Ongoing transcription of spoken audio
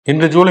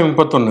இன்று ஜூலை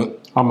 31.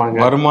 ஆமாங்க.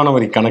 வருமான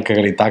வரி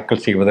கணக்குகளை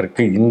தாக்கல்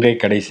செய்வதற்கு இன்றைய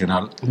கடைசி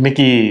நாள்.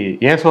 இன்னைக்கு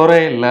ஏன் சோறே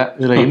இல்ல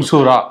இதுல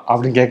இன்சூரா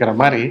அப்படின்னு கேட்கற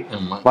மாதிரி,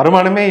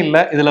 வருமானமே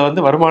இல்ல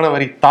இதுல வருமான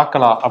வரி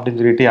தாக்கலா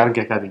அப்படின்னு சொல்லிட்டு யாரும்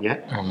கேட்காதீங்க.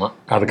 ஆமா,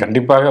 அது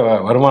கண்டிப்பாக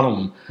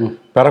வருமானம்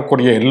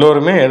பெறக்கூடிய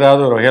எல்லோருமே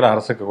ஏதாவது ஒரு வகையில்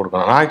அரசுக்கு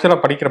கொடுக்கணும். நான்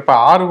ஆக்சுவலாக படிக்கிறப்ப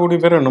 6 கோடி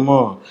பேர் என்னமோ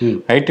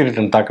ஐடி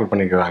ரிட்டர்ன் தாக்கல்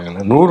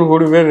பண்ணிக்கிறாங்கன்னு. 100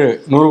 கோடி பேர்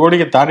 100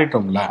 கோடிக்கு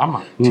தாண்டிட்டோம்ல. ஆமா,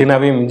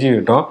 சீனாவையும்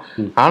மிஞ்சிக்கிட்டோம்.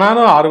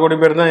 ஆனாலும் 6 கோடி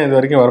பேர் தான் இது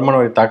வரைக்கும் வருமான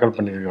வரி தாக்கல்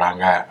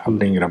பண்ணியிருக்கிறாங்க.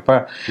 அப்படிங்கிறப்ப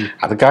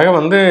அதுக்காக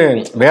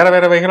வேற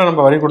வேற வகைகளை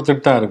நம்ம வரி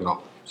கொடுத்துட்டு தான் இருக்கிறோம்.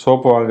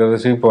 சோப்பு வாங்குறது,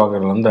 சீப்பு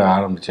வாங்குறதுல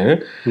ஆரம்பிச்சு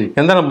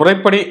எந்த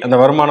முறைப்படி அந்த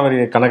வருமான வரி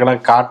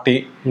கணக்கெல்லாம் காட்டி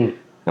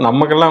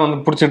நமக்கெல்லாம்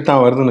பிடிச்சிட்டு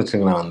தான் வருதுன்னு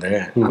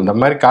வச்சுங்களேன். அந்த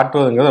மாதிரி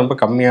காட்டுவதுங்கிறது ரொம்ப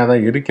கம்மியாக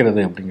தான்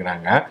இருக்கிறது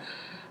அப்படிங்கிறாங்க.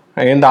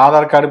 இந்த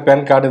ஆதார் கார்டு,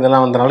 பேன் கார்டு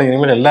இதெல்லாம் வந்தனால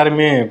இனிமேல்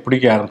எல்லாருமே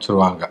பிடிக்க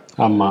ஆரம்பிச்சிருவாங்க.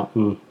 ஆமா,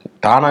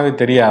 தானாவே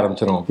தெரிய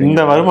ஆரம்பிச்சிடும்.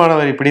 இந்த வருமான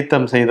வரி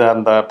பிடித்தம் செய்த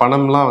அந்த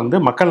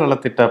பணம்லாம் மக்கள்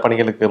நலத்திட்ட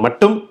பணிகளுக்கு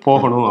மட்டும்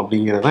போகணும்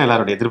அப்படிங்கிறது தான்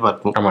எல்லாருடைய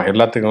எதிர்பார்ப்பும். ஆமா,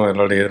 எல்லாத்துக்கும்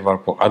எல்லாருடைய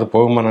எதிர்பார்ப்போம். அது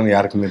போகுமானு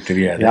யாருக்குமே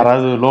தெரியாது.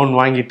 யாராவது லோன்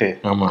வாங்கிட்டு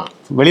ஆமா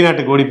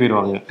வெளிநாட்டுக்கு ஓடி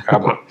போயிடுவாங்க.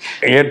 ஆமா,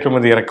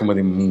 ஏற்றுமதி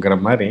இறக்குமதிங்கிற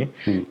மாதிரி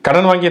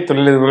கடன் வாங்கிய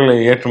தொழிலதிபர்களை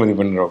ஏற்றுமதி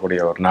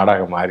பண்ணிடக்கூடிய ஒரு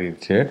நாடாக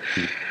மாறிடுச்சு.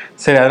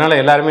 சரி, அதனால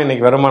எல்லாருமே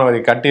இன்னைக்கு வருமான வரி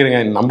கட்டிடுங்க.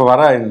 நம்ம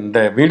இந்த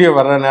வீடியோ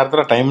வர்ற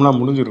நேரத்தில் டைம்லாம்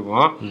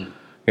முடிஞ்சிருக்கும்.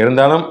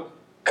 இருந்தாலும்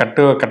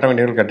கட்ட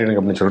வேண்டியவர்கள் கட்டிடுங்க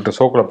அப்படின்னு சொல்லிட்டு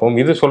ஷோக்குள்ள போகும்.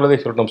 இது சொல்லதை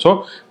சொல்லட்டும். ஷோ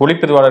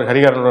ஒளிப்பதிவாளர்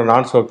ஹரிகாரனோட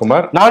நான்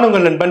சிவகுமார், நான்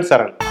உங்கள் நண்பன்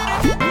சரண்.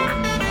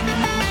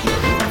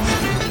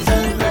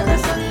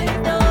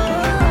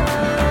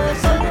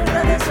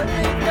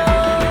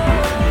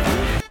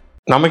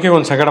 நமக்கே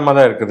கொஞ்சம் சங்கடமாக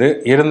தான் இருக்குது.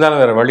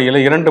 இருந்தாலும் வேறு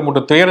வழியில்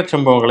 2-3 துயரச்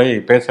சம்பவங்களை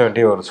பேச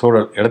வேண்டிய ஒரு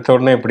சூழல். எடுத்த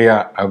உடனே எப்படியா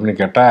அப்படின்னு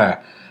கேட்டால்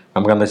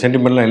நமக்கு அந்த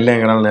சென்டிமெண்ட்லாம்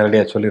இல்லைங்கிறனால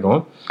நேரடியாக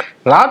சொல்லிடுவோம்.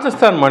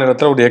 ராஜஸ்தான்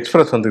மாநிலத்தில் ஒரு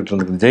எக்ஸ்பிரஸ் வந்துகிட்டு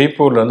இருந்துருக்கு.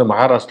 ஜெய்ப்பூர்லேருந்து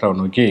மகாராஷ்டிராவை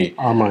நோக்கி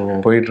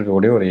போயிட்டு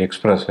இருக்கக்கூடிய ஒரு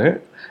எக்ஸ்பிரஸ்ஸு.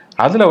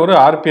 அதில் ஒரு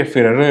ஆர்பிஎஃப்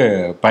வீரர்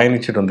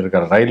பயணிச்சுட்டு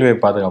வந்திருக்காரு, ரயில்வே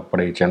பாதுகாப்பு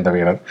படையை சேர்ந்த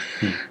வீரர்.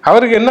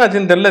 அவருக்கு என்ன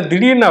ஆச்சுன்னு தெரியல,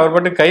 திடீர்னு அவர்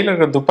பாட்டு கையில்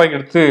இருக்கிற துப்பாக்கி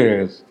எடுத்து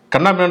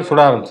கண்ணாபின்னான்னு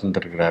சுட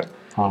ஆரம்பிச்சுருக்கிறார்.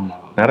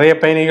 நிறைய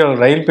பயணிகள்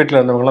ரயில் பெட்டில்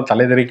இருந்தவங்கலாம்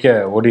தலைதெறிக்க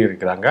ஓடி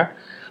இருக்கிறாங்க.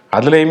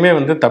 அதுலேயுமே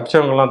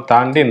தப்பிச்சவங்கலாம்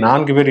தாண்டி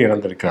 4 பேர்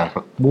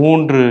இறந்திருக்கிறார்கள்.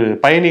 3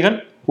 பயணிகள்,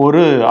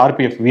 ஒரு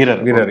ஆர்பிஎஃப்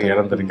வீரர்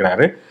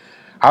இறந்திருக்கிறாரு.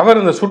 அவர்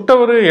இந்த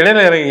சுட்டவர்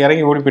இடையில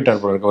இறங்கி ஓடி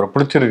போயிட்டார் போல இருக்கு. அவர்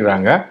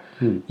பிடிச்சிருக்கிறாங்க.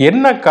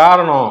 என்ன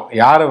காரணம்,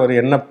 யார் அவர்,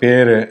 என்ன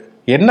பேரு,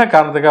 என்ன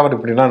காரணத்துக்கு அவர்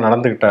இப்படிலாம்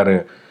நடந்துக்கிட்டாரு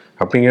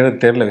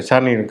அப்படிங்கிறது தெரியல.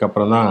 விசாரணைக்கு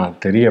அப்புறம் தான்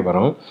தெரிய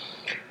வரும்.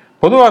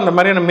 பொதுவாக அந்த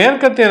மாதிரியான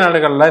மேற்கத்திய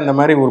நாடுகளில் இந்த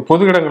மாதிரி ஒரு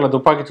பொது இடங்களில்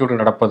துப்பாக்கிச்சூடு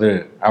நடப்பது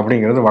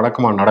அப்படிங்கிறது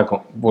வழக்கமாக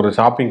நடக்கும். ஒரு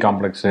ஷாப்பிங்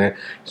காம்ப்ளெக்ஸு,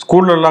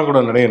 ஸ்கூல்லலாம்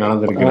கூட நிறைய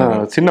நடந்திருக்கு.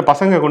 சின்ன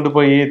பசங்க கொண்டு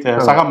போய்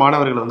சக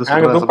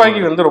மாணவர்கள்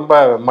துப்பாக்கி ரொம்ப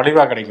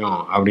மலிவாக கிடைக்கும்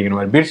அப்படிங்கிற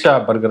மாதிரி, பீட்சா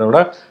பர்கரை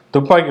விட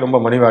துப்பாக்கி ரொம்ப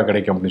மலிவாக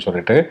கிடைக்கும் அப்படின்னு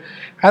சொல்லிட்டு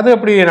அது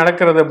அப்படி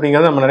நடக்கிறது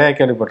அப்படிங்கிறத நம்ம நிறையா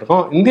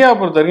கேள்விப்பட்டிருக்கோம். இந்தியாவை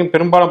பொறுத்த வரைக்கும்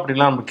பெரும்பாலும்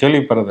அப்படிலாம் நம்ம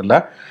கேள்விப்படுறதில்ல.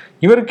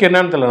 இவருக்கு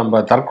என்னன்னு தெரியல. நம்ம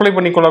தற்கொலை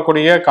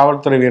பண்ணிக்கொள்ளக்கூடிய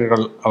காவல்துறை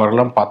வீரர்கள்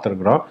அவரெல்லாம்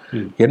பார்த்துருக்குறோம்.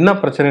 என்ன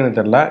பிரச்சனைன்னு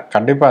தெரியல.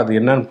 கண்டிப்பாக அது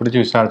என்னன்னு பிடிச்சி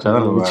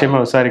விசாரிச்சாதான் நிச்சயமா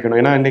விசாரிக்கணும்.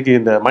 ஏன்னா இன்னைக்கு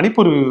இந்த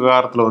மணிப்பூர்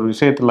விவகாரத்தில் ஒரு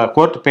விஷயத்துல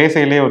கோர்ட்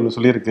பேசையிலே ஒன்று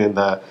சொல்லியிருக்கு.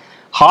 இந்த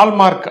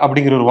ஹால்மார்க்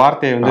அப்படிங்கிற ஒரு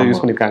வார்த்தையை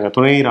யூஸ் பண்ணியிருக்காங்க.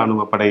 துணை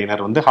ராணுவ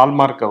படையினர்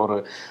ஹால்மார்க் ஒரு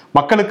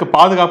மக்களுக்கு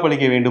பாதுகாப்பு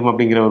அளிக்க வேண்டும்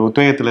அப்படிங்கிற ஒரு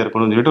உத்வேகத்தில்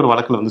இருக்கணும்னு சொல்லிட்டு ஒரு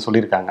வழக்கில்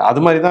சொல்லியிருக்காங்க.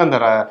 அது மாதிரி தான் இந்த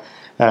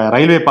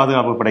ரயில்வே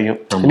பாதுகாப்பு படையும்.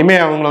 இனிமே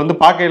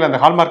அவங்கள பார்க்கையில் அந்த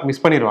ஹால்மார்க்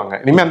மிஸ் பண்ணிடுவாங்க.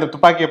 இனிமே அந்த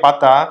துப்பாக்கியை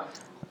பார்த்தா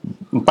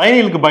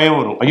பயணிகளுக்கு பயம்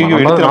வரும். ஐயோ,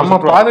 நம்ம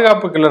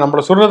பாதுகாப்புக்கு இல்லை,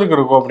 நம்மள சொல்றதுக்கு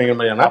இருக்கும்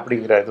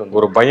அப்படிங்கிற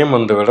ஒரு பயம்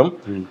வந்துவிடும்.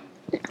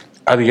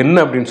 அது என்ன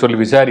அப்படின்னு சொல்லி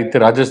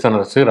விசாரித்து ராஜஸ்தான்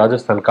அரசு,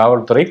 ராஜஸ்தான்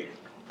காவல்துறை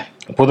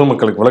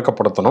பொதுமக்களுக்கு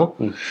விளக்கப்படுத்தணும்.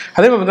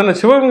 அதே மாதிரி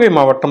பார்த்தீங்கன்னா சிவகங்கை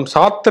மாவட்டம்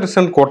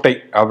சாத்திரசன் கோட்டை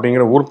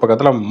அப்படிங்கிற ஊர்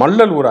பக்கத்தில்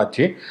மல்லல்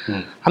ஊராட்சி.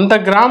 அந்த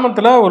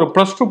கிராமத்தில் ஒரு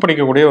 +2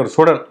 படிக்கக்கூடிய ஒரு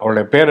ஸ்டூடெண்ட்,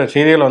 அவருடைய பேரை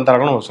செய்தியில்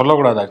வந்தாங்கன்னு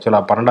சொல்லக்கூடாது,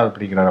 ஆக்சுவலாக 12வது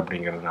படிக்கிறார்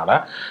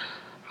அப்படிங்கிறதுனால.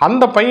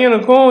 அந்த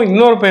பையனுக்கும்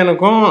இன்னொரு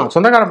பையனுக்கும்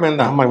சொந்தக்கார பையன்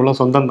தான். ஆமாம், இவ்வளோ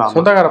சொந்தம் தான்.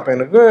 சொந்தக்கார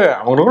பையனுக்கு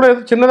அவங்களுக்குள்ள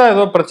சின்னதாக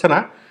ஏதோ பிரச்சனை.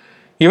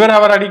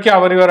 அவர்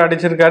அடிக்க இவர்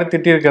அடிச்சிருக்காரு,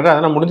 திட்டிருக்காரு,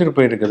 அதெல்லாம் முடிஞ்சுட்டு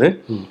போயிருக்குது.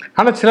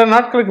 ஆனால் சில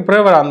நாட்களுக்கு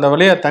பிறகு அந்த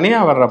வழியாக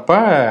தனியாக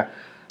வர்றப்ப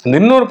அந்த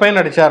இன்னொரு பையன்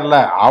அடிச்சார்ல,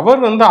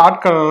 அவர்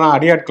ஆட்களெல்லாம்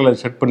அடியாட்களை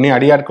செட் பண்ணி,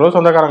 அடியாட்களோ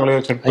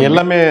சொந்தக்காரங்களையோ செட் பண்ணி,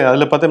 எல்லாமே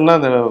அதில் பார்த்தோம்னா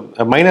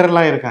அந்த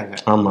மைனர்லாம் இருக்காங்க.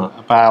 ஆமாம்,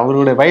 அப்போ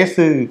அவருடைய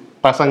வயசு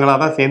பசங்களாக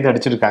தான் சேர்ந்து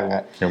அடிச்சிருக்காங்க.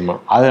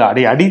 ஆமாம்,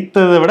 அது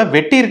அடித்ததை விட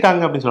வெட்டி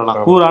இருக்காங்க அப்படின்னு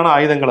சொல்லலாம். கூரான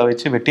ஆயுதங்களை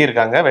வச்சு வெட்டி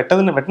இருக்காங்க.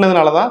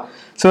 வெட்டினதுனால தான்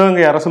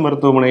சிவகங்கை அரசு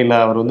மருத்துவமனையில்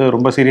அவர்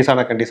ரொம்ப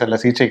சீரியஸான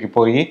கண்டிஷனில் சிகிச்சைக்கு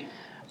போய்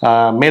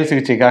மேல்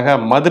சிகிச்சைக்காக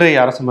மதுரை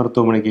அரசு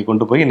மருத்துவமனைக்கு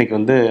கொண்டு போய் இன்னைக்கு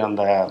அந்த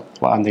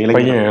அந்த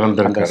இளைஞர்,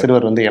 அந்த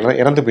சிறுவர்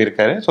இறந்து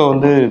போயிருக்காரு. ஸோ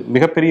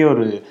மிகப்பெரிய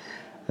ஒரு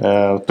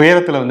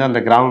துயரத்தில்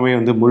அந்த கிராமமே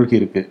மூழ்கி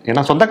இருக்கு.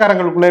 ஏன்னா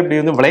சொந்தக்காரங்களுக்குள்ள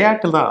இப்படி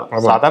விளையாட்டு தான்,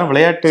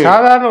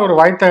 சாதாரண ஒரு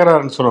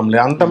வாய்த்தகராறுன்னு சொல்ல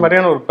முடியாது. அந்த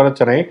மாதிரியான ஒரு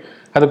பிரச்சனை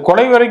அது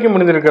கொலை வரைக்கும்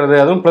முடிஞ்சிருக்கிறது.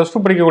 அதுவும் +2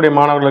 படிக்கக்கூடிய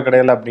மாணவர்களுக்கு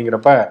கிடையாது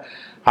அப்படிங்கிறப்ப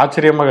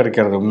ஆச்சரியமாக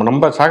இருக்கிறது.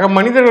 நம்ம சக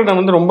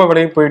மனிதர்களிடம் ரொம்ப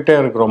விலகி போயிட்டே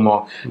இருக்கிறோமோ.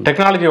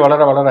 டெக்னாலஜி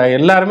வளர வளர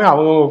எல்லாருமே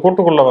அவங்கவுங்க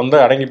கூட்டுக்குள்ள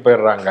அடங்கி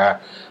போயிடுறாங்க.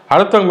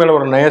 அடுத்தவங்க மேலே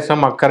ஒரு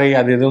நேசம், அக்கறை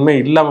அது எதுவுமே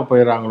இல்லாமல்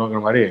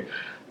போயிடுறாங்களோங்கிற மாதிரி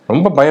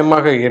ரொம்ப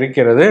பயமாக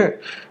இருக்கிறது.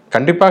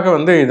 கண்டிப்பாக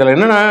இதில்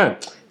என்னென்னா,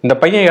 இந்த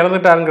பையன்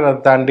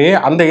இறந்துட்டாங்கிறத தாண்டி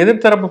அந்த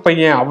எதிர்த்தரப்பு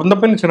பையன் அந்த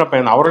பையன் சின்ன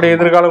பையன், அவருடைய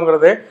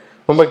எதிர்காலங்கிறதே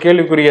ரொம்ப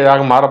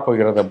கேள்விக்குரியதாக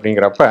மாறப்போகிறது.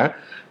 அப்படிங்கிறப்ப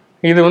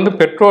இது வந்து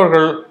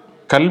பெற்றோர்கள்,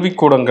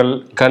 கல்விக்கூடங்கள்,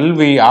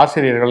 கல்வி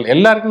ஆசிரியர்கள்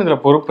எல்லாருக்குமே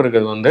இதில் பொறுப்பு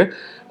இருக்கிறது.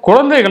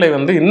 குழந்தைகளை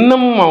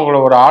இன்னமும் அவங்கள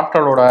ஒரு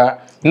ஆற்றலோட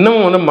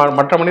இன்னமும்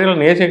மற்ற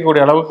மனிதர்கள்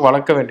நேசிக்கக்கூடிய அளவுக்கு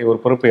வளர்க்க வேண்டிய ஒரு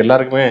பொறுப்பு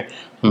எல்லாருக்குமே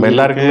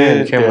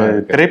நிச்சயமா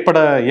இருக்கு. திரைப்பட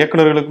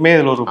இயக்குநர்களுக்குமே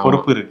இதுல ஒரு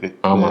பொறுப்பு இருக்கு.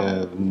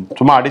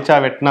 சும்மா அடிச்சா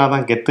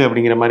வெட்டினாதான் கெத்து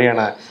அப்படிங்கிற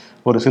மாதிரியான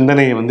ஒரு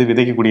சிந்தனையை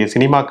விதைக்கக்கூடிய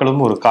சினிமாக்களும்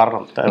ஒரு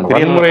காரணம்.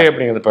 வன்முறை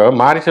அப்படிங்கிறது இப்போ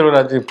மாரி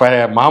செல்வராஜ்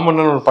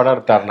மாமன்னன் ஒரு படம்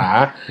எடுத்தாருன்னா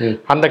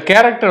அந்த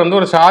கேரக்டர்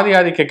ஒரு சாதி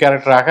ஆதிக்க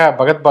கேரக்டராக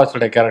பகத்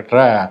பாசுடைய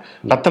கேரக்டரை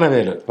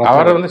ரத்னவேலு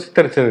அவரை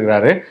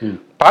சித்தரிச்சிருக்கிறாரு.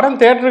 படம்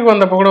தியேட்டருக்கு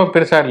வந்தப்போ கூட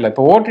பெருசா இல்லை.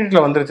 இப்போ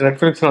ஓடிடியில் வந்துருச்சு,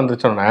 நெட்ஃபிளிக்ஸ்ல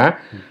வந்துருச்சோன்னா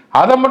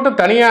அதை மட்டும்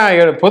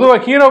தனியாக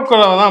பொதுவாக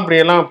ஹீரோக்களை தான்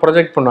அப்படியெல்லாம்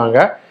ப்ரொஜெக்ட்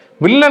பண்ணுவாங்க.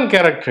 வில்லன்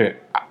கேரக்டர்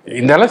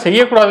இதெல்லாம்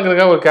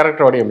செய்யக்கூடாதுங்கிறதுக்காக ஒரு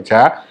கேரக்டர் வடிவமைச்சா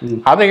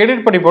அதை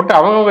எடிட் பண்ணி போட்டு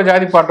அவங்கவுங்க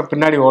ஜாதி பாட்டை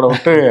பின்னாடி ஓட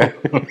விட்டு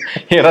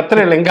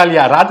ரத்னவேல்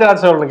எங்காலியா, ராஜராஜ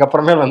சோழனுக்கு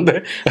அப்புறமே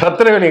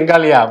ரத்னவேல்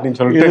எங்காலியா அப்படின்னு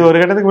சொல்லிட்டு ஒரு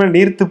இடத்துக்கு மேலே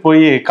நீர்த்து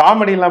போய்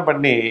காமெடி எல்லாம்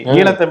பண்ணி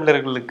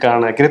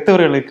ஈழத்தமிழர்களுக்கான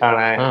கிறிஸ்தவர்களுக்கான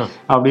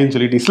அப்படின்னு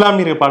சொல்லிட்டு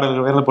இஸ்லாமிய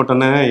பாடல்கள் வேலை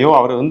போட்டோன்னு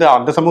அவர்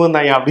அந்த சமூகம்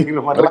தான்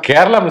அப்படிங்கிற மாதிரி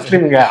கேரளா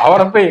முஸ்லீம்ங்க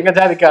அவரை போய் எங்க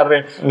ஜாதிக்காரரு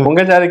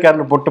உங்க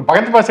ஜாதிக்காரன்னு போட்டு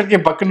பக்கத்து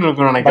பாசலுக்கே பக்குன்னு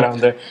இருக்குன்னு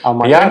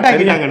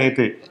நினைக்கிறேன்.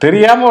 நேற்று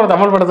தெரியாம ஒரு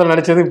தமிழ் படத்தில்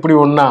நடிச்சது இப்படி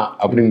ஒண்ணா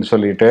அப்படின்னு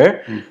சொல்லிட்டு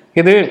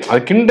இது அது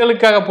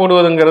கிண்டலுக்காக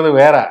போடுவதுங்கிறது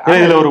வேற.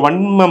 இதுல ஒரு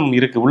வன்மம்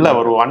இருக்கு, உள்ள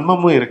ஒரு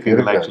வன்மமும் இருக்கு.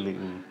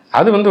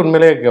 அது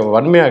உண்மையிலே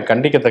வன்மையா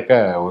கண்டிக்கத்தக்க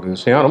ஒரு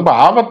விஷயம், ரொம்ப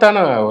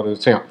ஆபத்தான ஒரு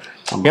விஷயம்.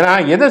 ஏன்னா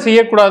எதை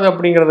செய்யக்கூடாது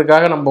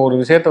அப்படிங்கிறதுக்காக நம்ம ஒரு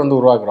விஷயத்த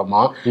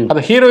உருவாக்குறோமா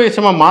அதை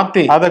ஹீரோயிசமா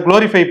மாத்தி அதை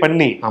குளோரிஃபை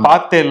பண்ணி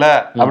பார்த்தேல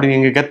அப்படி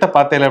நீங்க கெத்த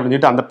பார்த்தேல அப்படின்னு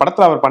சொல்லிட்டு அந்த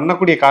படத்துல அவர்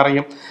பண்ணக்கூடிய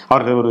காரியம்,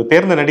 அவர்கள் ஒரு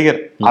தேர்ந்த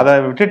நடிகர், அதை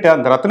விட்டுட்டு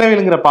அந்த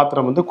ரத்னவேலுங்கிற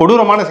பாத்திரம்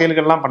கொடூரமான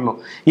செயல்கள்லாம் பண்ணும்,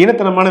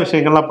 ஈனத்தனமான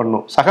விஷயங்கள்லாம்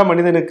பண்ணும், சக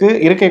மனிதனுக்கு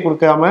இருக்கை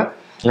கொடுக்காம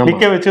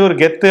நிக்க வச்சு ஒரு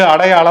கெத்து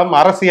அடையாளம்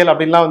அரசியல்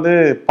அப்படின்லாம்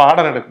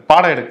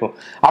பாடம் எடுக்கும்.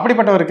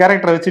 அப்படிப்பட்ட ஒரு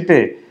கேரக்டரை வச்சுட்டு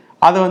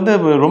அதை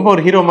ரொம்ப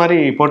ஒரு ஹீரோ மாதிரி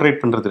போர்ட்ரேட்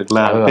பண்றது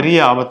இருக்குல்ல, பெரிய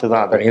ஆபத்து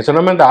தான். நீங்க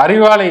சொன்ன மாதிரி இந்த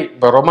அறிவாளை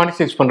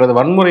ரொமான்டிசைஸ் பண்றது,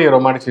 வன்முறையை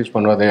ரொமான்டிசைஸ்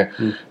பண்ணுவது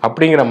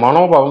அப்படிங்கிற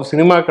மனோபாவம்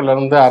சினிமாக்கள்ல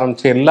இருந்து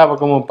ஆரம்பிச்சு எல்லா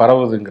பக்கமும்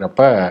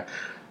பரவுதுங்கிறப்ப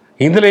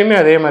இதுலையுமே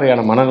அதே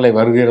மாதிரியான மனநிலை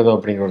வருகிறதோ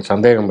அப்படிங்கிற ஒரு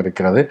சந்தேகம்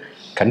இருக்கிறது.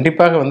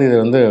 கண்டிப்பாக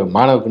இது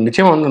மாணவருக்கு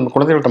நிச்சயமா அந்த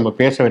குழந்தைகள்ட்ட நம்ம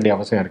பேச வேண்டிய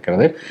அவசியம்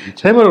இருக்கிறது.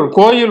 அதே மாதிரி ஒரு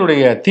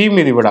கோயிலுடைய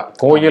தீமிதி விழா,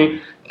 கோயில்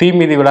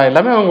தீமிதி விழா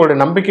எல்லாமே அவங்களுடைய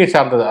நம்பிக்கை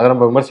சார்ந்தது, அதை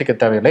நம்ம விமர்சிக்க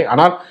தேவையில்லை.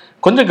 ஆனால்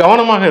கொஞ்சம்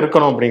கவனமாக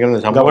இருக்கணும் அப்படிங்கிறது,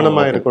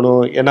 கவனமா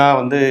இருக்கணும். ஏன்னா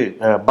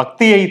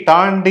பக்தியை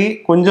தாண்டி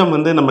கொஞ்சம்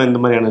நம்ம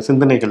இந்த மாதிரியான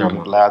சிந்தனைகள்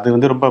இருக்குல்ல,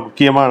 அது ரொம்ப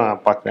முக்கியமா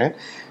நான் பார்க்குறேன்.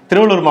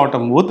 திருவள்ளூர்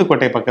மாவட்டம்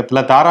ஊத்துக்கோட்டை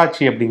பக்கத்துல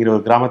தாராட்சி அப்படிங்கிற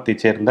ஒரு கிராமத்தை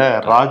சேர்ந்த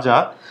ராஜா,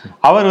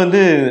 அவர்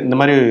இந்த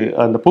மாதிரி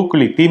அந்த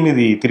பூக்குழி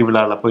தீமிதி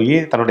திருவிழாவில் போய்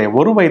தன்னுடைய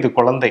 1 வயது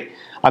குழந்தை,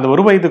 அந்த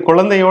 1 வயது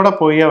குழந்தையோட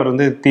போய் அவர்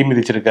தீ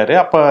மிதிச்சிருக்காரு.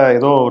 அப்போ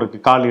ஏதோ அவருக்கு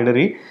கால்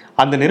இடறி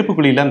அந்த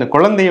நெருப்புக்குழியில் அந்த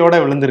குழந்தையோட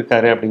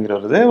விழுந்திருக்காரு.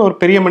 அப்படிங்கிறது ஒரு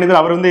பெரிய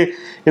மனிதர், அவர் இது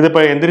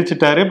இப்போ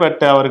எந்திரிச்சிட்டாரு.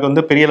 பட்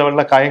அவருக்கு பெரிய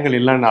லெவலில் காயங்கள்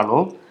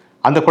இல்லைன்னாலும்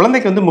அந்த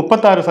குழந்தைக்கு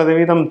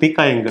 36%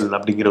 தீக்காயங்கள்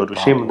அப்படிங்கிற ஒரு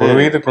விஷயம். 1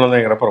 வயது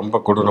குழந்தைங்கிறப்ப ரொம்ப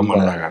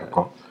கொடூரமானதாக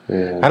இருக்கும்.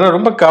 அதனால்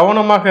ரொம்ப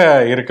கவனமாக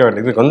இருக்க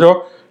வேண்டியது. கொஞ்சம்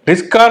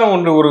ரிஸ்கான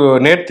ஒரு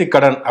நேர்த்தி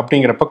கடன்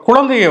அப்படிங்கிறப்ப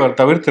குழந்தையை அவர்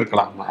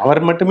தவிர்த்திருக்கலாம்.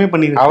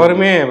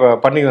 அவருமே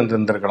பண்ணி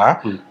வந்திருந்திருக்கலாம்.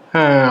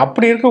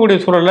 அப்படி இருக்கக்கூடிய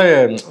சூழல்ல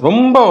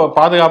ரொம்ப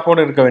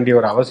பாதுகாப்போடு இருக்க வேண்டிய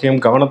ஒரு அவசியம்,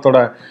 கவனத்தோட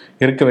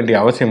இருக்க வேண்டிய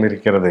அவசியம்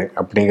இருக்கிறது.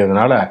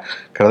 அப்படிங்கிறதுனால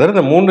கிட்டத்தட்ட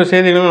இந்த 3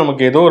 செய்திகளும்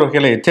நமக்கு ஏதோ ஒரு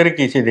வகையில்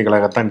எச்சரிக்கை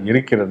செய்திகளாகத்தான்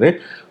இருக்கிறது.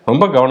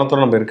 ரொம்ப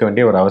கவனத்தோடு நம்ம இருக்க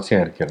வேண்டிய ஒரு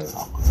அவசியம் இருக்கிறது.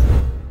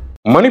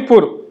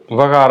 மணிப்பூர்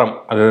விவகாரம்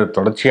அது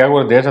தொடர்ச்சியாக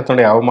ஒரு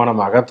தேசத்தினுடைய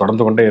அவமானமாக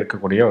தொடர்ந்து கொண்டே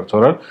இருக்கக்கூடிய ஒரு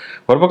சூழல்.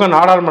 ஒரு பக்கம்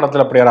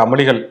நாடாளுமன்றத்தில் அப்படியான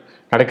அமளிகள்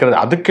நடக்கிறது,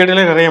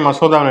 அதுக்கிடையிலே நிறைய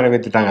மசோதாவை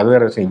நிறைவேற்றிட்டாங்க. அது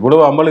வேற விஷயம்.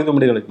 இவ்வளவு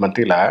அமளிகளுக்கு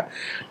மத்தியில்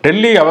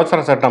டெல்லி அவசர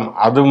சட்டம்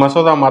அது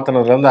மசோதா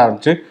மாற்றினதுலேருந்து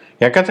ஆரம்பித்து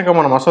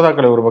எக்கச்சக்கமான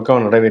மசோதாக்களை ஒரு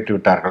பக்கம் நிறைவேற்றி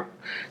விட்டார்கள்.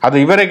 அது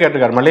இவரே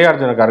கேட்டுக்கார்,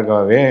 மல்லிகார்ஜுன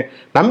கார்கேவே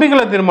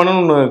நம்பிக்கை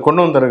தீர்மானம்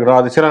கொண்டு வந்திருக்கிறோம்,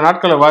 அது சில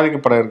நாட்களில்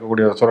பாதிக்கப்பட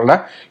இருக்கக்கூடிய ஒரு சூழலை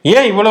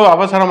ஏன் இவ்வளவு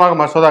அவசரமாக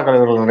மசோதாக்களை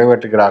இவர்கள்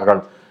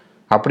நிறைவேற்றுகிறார்கள்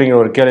அப்படிங்கிற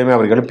ஒரு கேள்வியுமே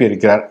அவர் எழுப்பி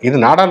இருக்கிறார். இது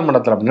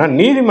நாடாளுமன்றத்தில் அப்படின்னா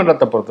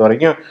நீதிமன்றத்தை பொறுத்த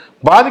வரைக்கும்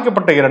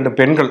பாதிக்கப்பட்ட 2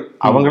 பெண்கள்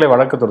அவங்களே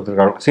வழக்கு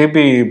தொடுத்திருக்காங்க.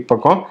 சிபிஐ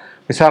பக்கம்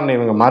விசாரணை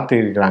இவங்க மாற்றி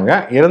இருக்கிறாங்க.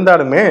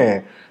 இருந்தாலுமே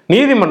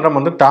நீதிமன்றம்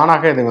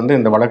தானாக இதை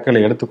இந்த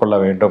வழக்குகளை எடுத்துக்கொள்ள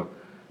வேண்டும்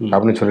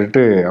அப்படின்னு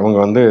சொல்லிட்டு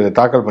அவங்க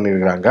தாக்கல்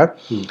பண்ணியிருக்கிறாங்க.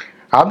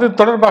 அது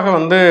தொடர்பாக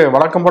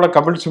வழக்கம் போல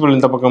கபில் சிபல்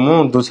இந்த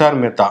பக்கமும் துஷார்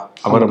மேத்தா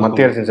அவர்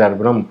மத்திய அரசின்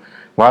சார்பிலும்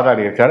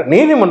வாதாடி இருக்கார்.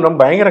 நீதிமன்றம்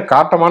பயங்கர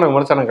காட்டமான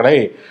விமர்சனங்களை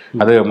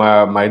அது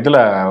இதுல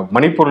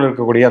மணிப்பூரில்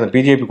இருக்கக்கூடிய அந்த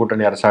பிஜேபி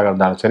கூட்டணி அரசாக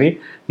இருந்தாலும் சரி,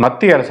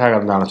 மத்திய அரசாக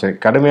இருந்தாலும் சரி,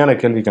 கடுமையான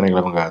கேள்வி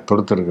கணைகளை அவங்க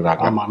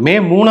தொடுத்திருக்கிறாங்க. ஆமா, மே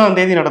 3ஆம்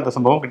தேதி நடந்த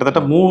சம்பவம்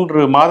கிட்டத்தட்ட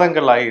 3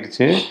 மாதங்கள்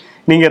ஆயிடுச்சு.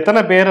 நீங்க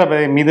எத்தனை பேர்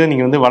மீது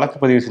நீங்க வழக்கு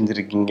பதிவு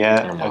செஞ்சிருக்கீங்க?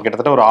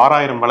 கிட்டத்தட்ட ஒரு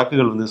 6000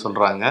 வழக்குகள்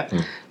சொல்றாங்க.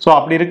 ஸோ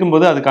அப்படி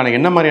இருக்கும்போது அதுக்கான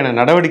என்ன மாதிரியான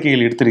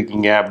நடவடிக்கைகள்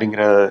எடுத்திருக்கீங்க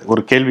அப்படிங்கிற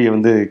ஒரு கேள்வியை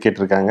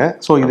கேட்டிருக்காங்க.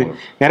 ஸோ இது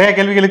நிறைய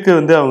கேள்விகளுக்கு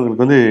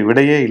அவங்களுக்கு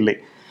விடையே இல்லை.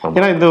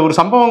 ஏன்னா இந்த ஒரு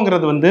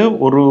சம்பவங்கிறது வந்து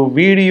ஒரு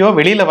வீடியோ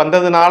வெளியில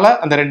வந்ததுனால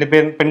அந்த 2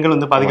 பெண்கள்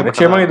வந்து பாதிக்கப்பட்டாங்க.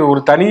 நிச்சயமா இது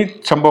ஒரு தனி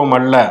சம்பவம்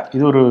அல்ல,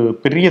 இது ஒரு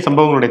பெரிய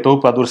சம்பவங்களுடைய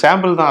தொகுப்பு. அது ஒரு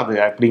சாம்பிள் தான் அது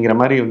அப்படிங்கிற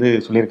மாதிரி வந்து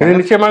சொல்லியிருக்காங்க.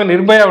 நிச்சயமாக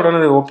நிர்பயாவுடன்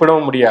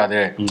ஒப்பிடவும் முடியாது.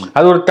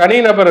 அது ஒரு தனி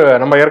நபர்,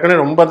 நம்ம ஏற்கனவே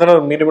ரொம்ப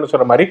தடவை மீண்டும்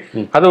சொல்ற மாதிரி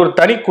அது ஒரு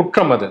தனி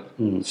குற்றம், அது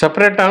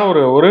செப்பரேட்டான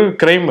ஒரு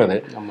கிரைம் அது.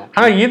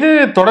 ஆனா இது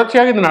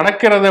தொடர்ச்சியாக இது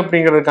நடக்கிறது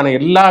அப்படிங்கிறதுக்கான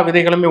எல்லா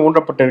விதைகளுமே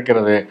ஊன்றப்பட்டு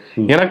இருக்கிறது.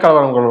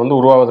 இனக்கலவரங்கள் வந்து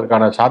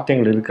உருவாவதற்கான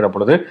சாத்தியங்கள் இருக்கிற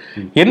பொழுது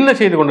என்ன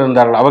செய்து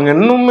கொண்டிருந்தார்கள் அவங்க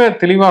இன்னுமே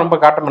தெளிவா ரொம்ப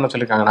காட்டம் என்ன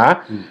சொல்லியிருக்காங்கன்னா,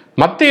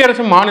 மத்திய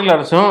அரசும் மாநில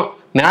அரசும்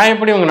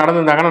நியாயப்படி அவங்க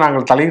நடந்திருந்தாங்கன்னா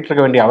நாங்கள் தலையிட்டு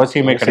இருக்க வேண்டிய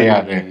அவசியமே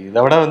கிடையாது.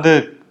 இதை விட வந்து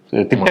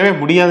திட்டவே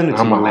முடியாதுன்னு.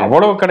 ஆமா,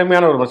 அவ்வளவு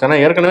கடுமையான ஒரு பிரச்சனை.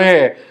 ஏற்கனவே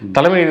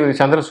தலைமை நீதிபதி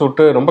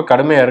சந்திரசூட் ரொம்ப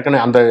கடுமையா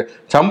இருக்குன்னு அந்த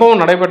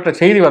சம்பவம் நடைபெற்ற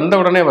செய்தி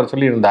வந்த உடனே அவர்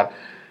சொல்லியிருந்தார்,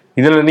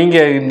 இதுல நீங்க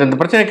இந்த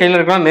பிரச்சனை கையில்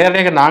இருக்கலாம்,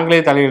 நேரடியாக நாங்களே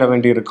தலையிட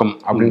வேண்டி இருக்கும்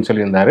அப்படின்னு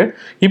சொல்லியிருந்தாரு.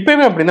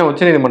 இப்பயுமே அப்படிதான்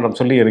உச்சநீதிமன்றம்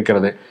சொல்லி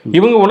இருக்கிறது.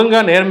 இவங்க ஒழுங்கா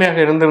நேர்மையாக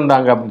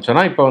இருந்திருந்தாங்க அப்படின்னு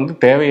சொன்னா இப்ப வந்து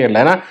தேவையே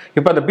இல்லை. ஏன்னா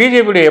இப்ப அந்த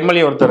பிஜேபி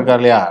எம்எல்ஏ ஒருத்தர் இருக்கார்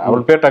இல்லையா,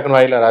 அவர் பேர் டக்குன்னு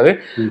வாயில வராது,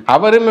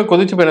 அவருமே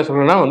கொதிச்சு போய் என்ன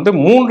சொல்றேன்னா வந்து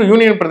 3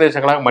 யூனியன்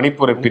பிரதேசங்களாக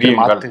மணிப்பூரை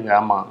பிரியுங்கள்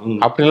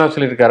அப்படின்லாம்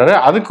சொல்லியிருக்காரு.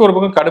 அதுக்கு ஒரு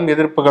பக்கம் கடும்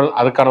எதிர்ப்புகள்,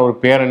 அதுக்கான ஒரு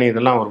பேரணி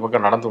இதெல்லாம் ஒரு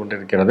பக்கம் நடந்து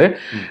கொண்டிருக்கிறது.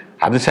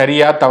 அது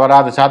சரியா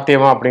தவறா, அது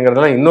சாத்தியமா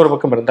அப்படிங்கிறதெல்லாம் இன்னொரு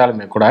பக்கம்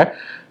இருந்தாலுமே கூட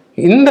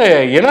இந்த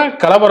இன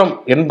கலவரம்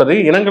என்பது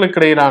இனங்களுக்கு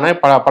இடையிலான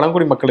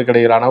பழங்குடி மக்களுக்கு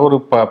இடையிலான ஒரு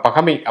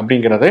பகமை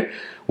அப்படிங்கிறது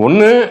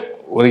ஒன்று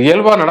ஒரு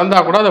இயல்பா நடந்தா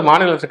கூட அதை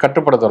மாநில அரசு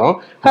கட்டுப்படுத்தணும்.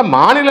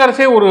 மாநில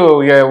அரசே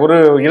ஒரு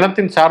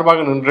இனத்தின்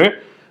சார்பாக நின்று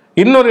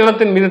இன்னொரு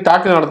இனத்தின் மீது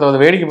தாக்குதல் நடத்துவது,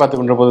 வேடிக்கை பார்த்து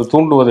கொண்டிருப்பது,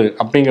 தூண்டுவது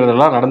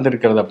அப்படிங்கிறதெல்லாம்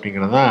நடந்திருக்கிறது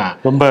அப்படிங்கிறது தான்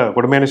ரொம்ப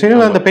கொடுமையான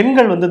விஷயம். அந்த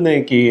பெண்கள் வந்து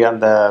இன்னைக்கு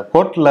அந்த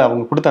கோர்ட்ல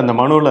அவங்க கொடுத்த அந்த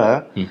மனுவில்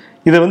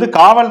இதை வந்து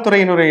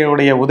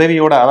காவல்துறையினுடைய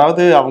உதவியோட,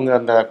 அதாவது அவங்க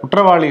அந்த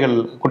குற்றவாளிகள்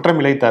குற்றம்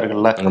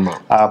இழைத்தார்கள்ல,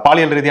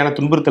 பாலியல் ரீதியான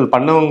துன்புறுத்தல்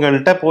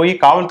பண்ணவங்கள்ட்ட போய்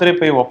காவல்துறை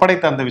போய்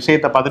ஒப்படைத்த அந்த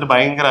விஷயத்தை பார்த்துட்டு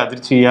பயங்கர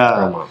அதிர்ச்சியா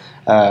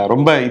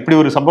ரொம்ப இப்படி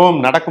ஒரு சம்பவம்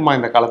நடக்குமா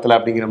இந்த காலத்துல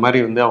அப்படிங்கிற மாதிரி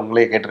வந்து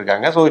அவங்களே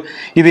கேட்டிருக்காங்க. ஸோ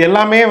இது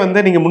எல்லாமே வந்து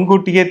நீங்க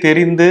முன்கூட்டியே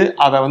தெரிந்து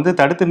அதை வந்து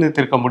தடுத்து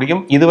நிறுத்திருக்க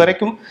முடியும்.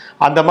 இதுவரைக்கும்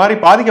அந்த மாதிரி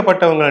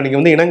பாதிக்கப்பட்டவங்களை நீங்க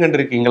வந்து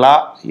இனங்கண்டிருக்கீங்களா,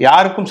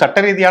 யாருக்கும்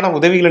சட்ட ரீதியான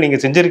உதவிகளை நீங்க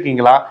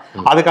செஞ்சிருக்கீங்களா,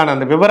 அதுக்கான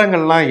அந்த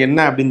விவரங்கள்லாம்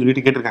என்ன அப்படின்னு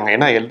சொல்லிட்டு கேட்டிருக்காங்க.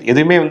 ஏன்னா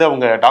எதுவுமே வந்து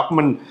அவங்க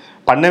டாக்குமெண்ட்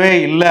பண்ணவே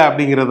இல்லை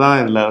அப்படிங்கிறது தான்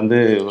இதுல வந்து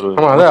ஒரு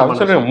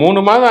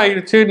 3 மாதம்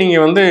ஆயிடுச்சு, நீங்க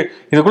வந்து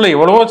இதுக்குள்ள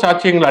எவ்வளவோ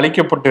சாட்சியங்கள்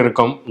அளிக்கப்பட்டு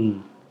இருக்கும்,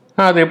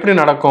 அது எப்படி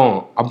நடக்கும்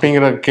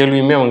அப்படிங்கிற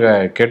கேள்வியுமே அவங்க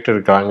கேட்டு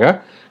இருக்காங்க.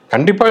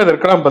 கண்டிப்பாக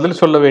இதற்கெல்லாம் பதில்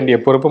சொல்ல வேண்டிய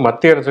பொறுப்பு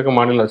மத்திய அரசுக்கும்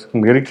மாநில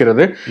அரசுக்கும்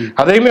இருக்கிறது.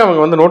 அதையுமே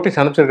அவங்க வந்து நோட்டீஸ்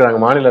அனுப்பிச்சிருக்காங்க,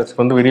 மாநில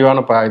அரசுக்கு வந்து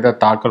விரிவான இதை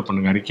தாக்கல்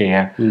பண்ணுங்க அறிக்கைய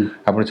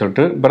அப்படின்னு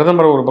சொல்லிட்டு.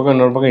 பிரதமர் ஒரு பக்கம்,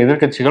 இன்னொரு பக்கம்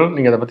எதிர்கட்சிகள்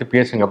நீங்க அதை பத்தி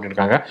பேசுங்க அப்படின்னு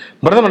இருக்காங்க.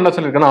 பிரதமர் என்ன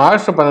சொல்லியிருக்காங்க,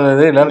 ஆகஸ்ட்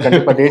 15 எல்லாரும்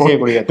கண்டிப்பா தேசிய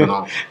கொடி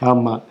ஏற்றணும்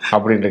ஆமா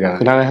அப்படின்னு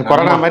இருக்காங்க.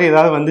 கொரோனா மாதிரி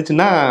ஏதாவது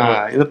வந்துச்சுன்னா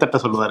இதை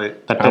தட்ட சொல்லுவாரு,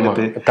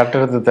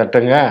 தட்டெடுத்து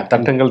தட்டுங்க,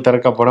 தட்டுங்கள்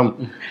திறக்கப்படும்,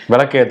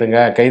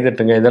 விளக்கேத்துங்க,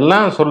 கைதட்டுங்க,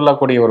 இதெல்லாம்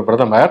சொல்லக்கூடிய ஒரு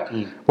பிரதமர்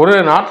ஒரு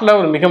நாட்டுல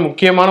ஒரு மிக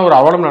முக்கியமான ஒரு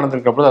அவலம்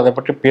நடந்திருக்க போது அதை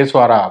பற்றி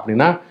பேசுவாரா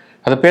அப்படின்னா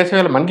அதை பேசவே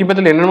இல்லை. மன் கி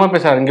பாத்தில் என்னென்னமோ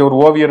பேசுறாரு. இங்க ஒரு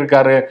ஓவியர்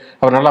இருக்காரு,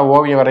 அவர் நல்லா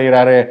ஓவியம்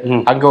வரைகிறாரு,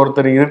 அங்க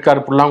ஒருத்தர் இருக்காரு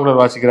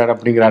புல்லாங்குழல் வாசிக்கிறாரு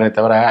அப்படிங்கிறாரே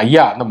தவிர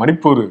ஐயா அந்த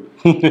மணிப்பூர்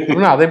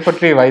அதை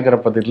பற்றி வாய்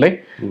திறப்பதில்லை.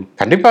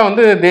 கண்டிப்பா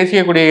வந்து தேசிய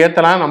கொடியை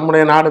ஏத்தலாம்,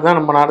 நம்முடைய நாடு தான்,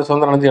 நம்ம நாடு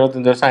சுதந்திரம் அடைஞ்சு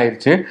 75 வருஷம்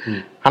ஆயிடுச்சு.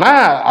 ஆனா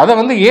அதை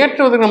வந்து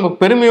ஏற்றுவதற்கு நம்ம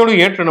பெருமையோடு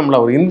ஏற்றணும்ல,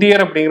 ஒரு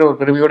இந்தியர் அப்படிங்கிற ஒரு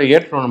பெருமையோடு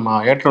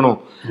ஏற்றணும்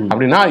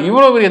அப்படின்னா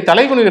இவ்வளவு பெரிய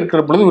தலைகுனி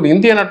இருக்கிற பொழுது ஒரு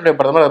இந்திய நாட்டுடைய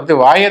பிரதமர் அதை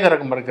பத்தி வாயே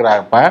திறக்க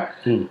இருக்கிறாப்ப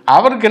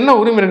அவருக்கு என்ன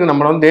உரிமை இருக்கு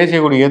நம்மள வந்து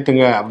தேசிய கொடி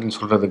ஏத்துங்க அப்படின்னு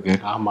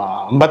சொல்றதுக்கு? ஆமா,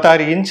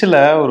 56 இன்ச்ல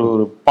ஒரு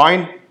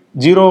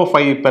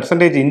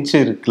 0.05% இன்ச்சு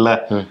இருக்குல்ல,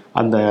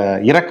 அந்த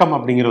இரக்கம்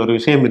அப்படிங்கிற ஒரு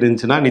விஷயம்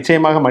இருந்துச்சுன்னா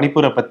நிச்சயமாக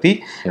மணிப்பூரை பத்தி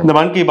இந்த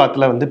மன் கி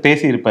பாத்ல வந்து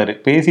பேசியிருப்பாரு.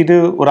 பேசிட்டு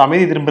ஒரு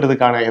அமைதி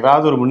திரும்புறதுக்கான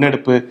ஏதாவது ஒரு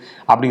முன்னெடுப்பு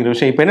அப்படிங்கிற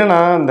விஷயம். இப்ப என்னன்னா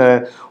இந்த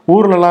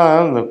ஊர்லலாம்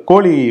இந்த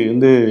கோழி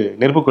வந்து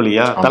நெருப்பு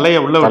கோழியா தலையை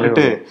உள்ள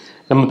விட்டுட்டு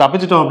நம்ம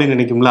தப்பிச்சிட்டோம் அப்படின்னு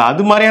நினைக்கும்ல,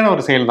 அது மாதிரியான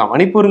ஒரு செயல் தான்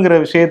மணிப்பூருங்கிற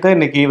விஷயத்த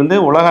இன்னைக்கு வந்து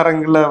உலக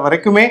அரங்குல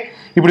வரைக்குமே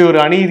இப்படி ஒரு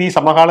அநீதி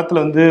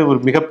சமகாலத்துல வந்து ஒரு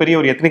மிகப்பெரிய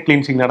ஒரு எத்னிக்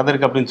கிளீன்சிங்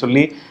நடந்திருக்கு அப்படின்னு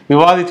சொல்லி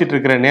விவாதிச்சுட்டு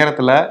இருக்கிற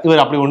நேரத்துல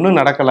இவர் அப்படி ஒன்றும்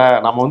நடக்கல,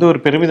 நம்ம வந்து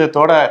ஒரு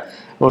பெருமிதத்தோட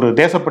ஒரு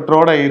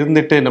தேசப்பற்றோட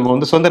இருந்துட்டு நம்ம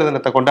வந்து சுதந்திர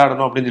தினத்தை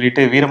கொண்டாடணும் அப்படின்னு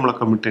சொல்லிட்டு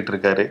வீரமுழக்கம் விட்டுட்டு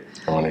இருக்காரு.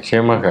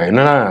 நிச்சயமாக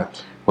என்னன்னா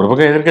ஒரு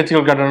பக்கம்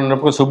எதிர்கட்சிகள்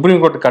கண்டனம்,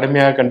 சுப்ரீம் கோர்ட்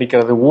கடுமையாக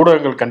கண்டிக்கிறது,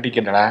 ஊடகங்கள்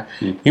கண்டிக்கின்றன.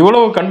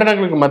 இவ்வளவு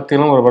கண்டனங்களுக்கு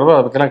மத்தியிலும் ஒரு பிரதமர்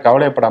அதை பத்திலாம்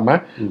கவலைப்படாம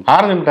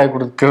ஆரஞ்சு மிட்டாய்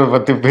கொடுக்கறத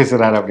பத்தி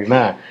பேசுறாரு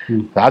அப்படின்னா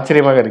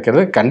ஆச்சரியமாக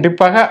இருக்கிறது.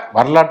 கண்டிப்பாக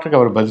வரலாற்றுக்கு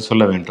அவர் பதில்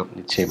சொல்ல வேண்டும்.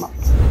 நிச்சயமா.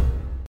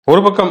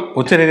 ஒரு பக்கம்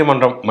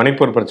உச்சநீதிமன்றம்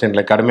மணிப்பூர்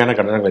பிரச்சனையில் கடுமையான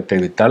கண்டனங்களை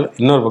தெரிவித்தால்,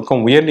 இன்னொரு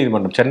பக்கம்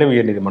உயர்நீதிமன்றம், சென்னை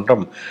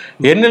உயர்நீதிமன்றம்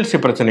என்எல்சி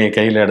பிரச்சனையை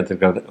கையில்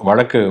எடுத்திருக்கிறது.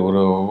 வழக்கு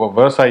ஒரு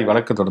விவசாயி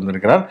வழக்கு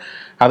தொடர்ந்திருக்கிறார்.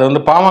 அதை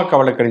வந்து பாமக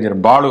வழக்கறிஞர்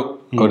பாலு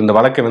இந்த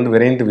வழக்கை வந்து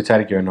விரைந்து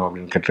விசாரிக்க வேண்டும்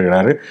அப்படின்னு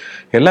கேட்டிருக்கிறாரு.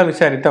 எல்லாம்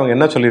விசாரித்து அவங்க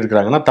என்ன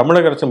சொல்லியிருக்கிறாங்கன்னா,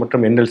 தமிழக அரசு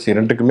மற்றும் என்எல்சி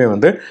ரெண்டுக்குமே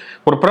வந்து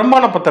ஒரு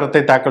பிரமாண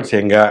பத்திரத்தை தாக்கல்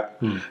செய்யுங்க,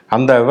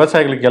 அந்த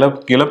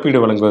விவசாயிகளுக்கு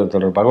இழப்பீடு வழங்குவது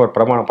தொடர்பாக ஒரு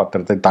பிரமாண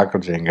பத்திரத்தை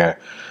தாக்கல் செய்யுங்க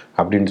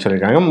அப்படின்னு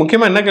சொல்லியிருக்காங்க.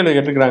 முக்கியமா என்ன கேள்வி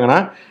கேட்டிருக்காங்கன்னா,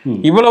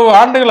 இவ்வளவு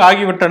ஆண்டுகள்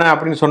ஆகிவிட்டன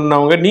அப்படின்னு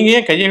சொன்னவங்க நீங்க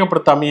ஏன்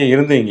கையகப்படுத்தாமையே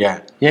இருந்தீங்க,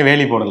 ஏன்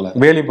வேலி போடல,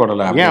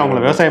 ஏன் அவங்கள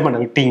விவசாயம் பண்ண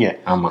விட்டீங்க,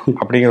 ஆமா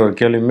அப்படிங்கிற ஒரு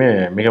கேள்வியுமே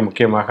மிக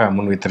முக்கியமாக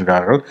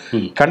முன்வைத்திருக்கார்கள்.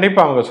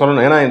 கண்டிப்பா அவங்க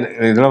சொல்லணும். ஏன்னா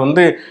இதுல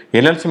வந்து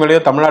எல்எல்சி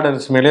மேலேயோ தமிழ்நாடு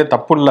அரசு மேலேயோ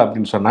தப்பு இல்லை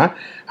அப்படின்னு சொன்னா,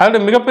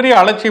 அதோட மிகப்பெரிய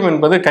அலட்சியம்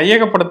என்பது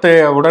கையகப்படுத்த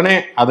உடனே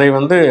அதை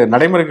வந்து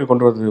நடைமுறைக்கு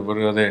கொண்டு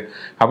வருவது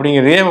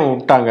அப்படிங்கிறதே அவங்க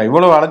விட்டாங்க.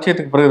 இவ்வளவு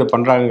அலட்சியத்துக்கு பிறகு இதை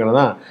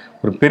பண்றாங்கிறதான்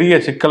ஒரு பெரிய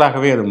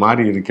சிக்கலாகவே அது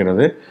மாறி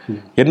இருக்கிறது.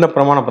 என்ன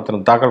பிரமாண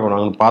பத்திரம் தாக்கல்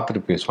பண்ணுவாங்கன்னு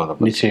பார்த்துட்டு பேசுவாங்க.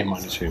 நிச்சயமா.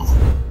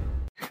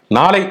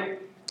 நாளை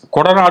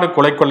கொடநாடு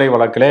கொலை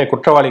வழக்கிலே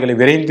குற்றவாளிகளை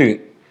விரைந்து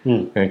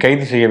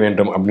கைது செய்ய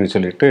வேண்டும் அப்படின்னு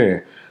சொல்லிட்டு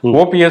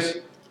ஓபிஎஸ்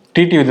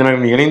டிடிவி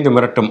தினகரன் இணைந்து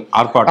மிரட்டும்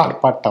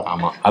ஆர்ப்பாட்டம்.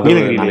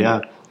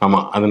 ஆமா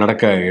அது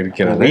நடக்க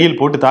இருக்கிறது. வெயில்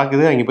போட்டு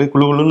தாக்குது, அங்கே போய்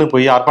குழுன்னு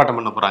போய் ஆர்ப்பாட்டம்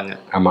பண்ண போறாங்க.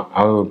 ஆமா,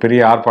 அது பெரிய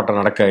ஆர்ப்பாட்டம்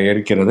நடக்க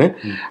இருக்கிறது.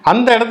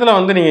 அந்த இடத்துல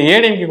வந்து நீங்க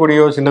ஏடிஎம்கே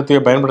கூடியோ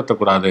சின்னத்தையோ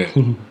பயன்படுத்தக்கூடாது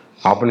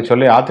அப்படின்னு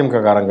சொல்லி அதிமுக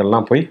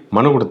காரங்கள்லாம் போய்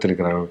மனு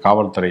கொடுத்துருக்கிறாங்க.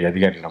 காவல்துறை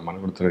அதிகாரிகள்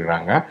மனு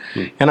கொடுத்துருக்குறாங்க.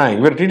 ஏன்னா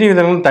இவர் டிடிவி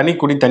தினகரன் தனி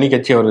குடி தனி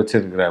கட்சி அவர்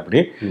வச்சிருக்கிறார்.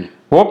 அப்படி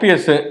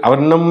ஓபிஎஸ்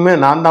அவர் இன்னுமே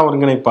நான் தான்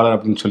ஒருங்கிணைப்பாளர்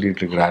அப்படின்னு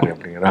சொல்லிட்டு இருக்கிறாரு.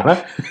 அப்படிங்கிறனால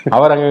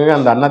அவர் அங்கங்கே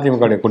அந்த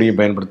அதிமுக கொடியை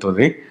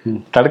பயன்படுத்துவதை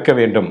தடுக்க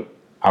வேண்டும்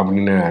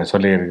அப்படின்னு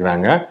சொல்லி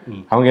இருக்கிறாங்க.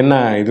 அவங்க என்ன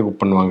இது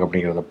பண்ணுவாங்க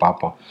அப்படிங்கிறத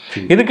பார்ப்போம்.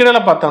 இதுக்கிடையில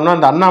பார்த்தோம்னா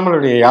அந்த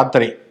அண்ணாமலையுடைய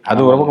யாத்திரை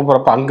அது ஒரு பக்கம்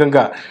போறப்ப அங்கங்க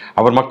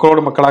அவர்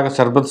மக்களோடு மக்களாக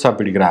சர்பத்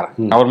சாப்பிடுகிறார்,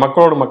 அவர்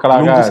மக்களோடு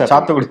மக்களாக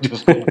சாத்துக்குடி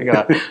ஜூஸ்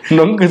சாப்பிடுகிறார்,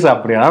 நொங்கு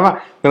சாப்பிடுகிறார். ஆமா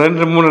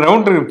 2-3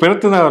 ரவுண்டு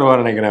பெருத்து தான்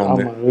வருவார் நினைக்கிறேன்.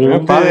 வந்து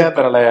பாத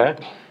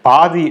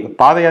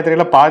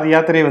யாத்திரையில பாதி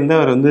யாத்திரை வந்து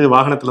அவர் வந்து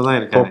வாகனத்துல தான்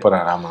இருக்காரு.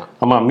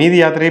 ஆமா, மீதி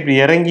யாத்திரை இப்படி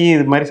இறங்கி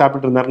இது மாதிரி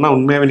சாப்பிட்டு இருந்தாருன்னா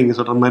உண்மையாவே நீங்க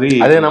சொல்ற மாதிரி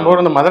அதே நம்ம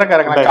ஊர் இந்த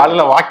மதுரைக்காரங்க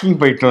காலையில வாக்கிங்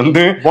போயிட்டு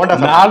வந்து போண்டா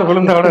 4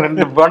 விழுந்தோட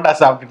 2 போண்டா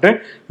சாப்பிட்டுட்டு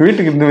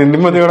வீட்டுக்கு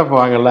நிம்மதியோட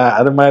போவாங்கல்ல,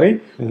 அது மாதிரி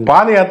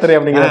பாத யாத்திரை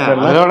அப்படிங்கிற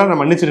அதோட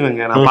நான்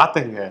மன்னிச்சிருவேங்க. நான்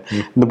பார்த்தேங்க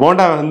இந்த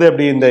போண்டா வந்து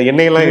அப்படி இந்த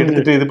எண்ணெயெல்லாம்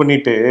எடுத்துட்டு இது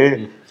பண்ணிட்டு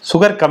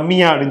சுகர்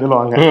கம்மியா அப்படின்னு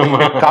சொல்லுவாங்க,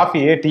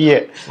 காஃபியே டீயே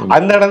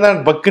அந்த இடம் தான்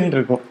பக்குன்னு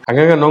இருக்கும்.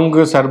 அங்கங்க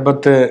நொங்கு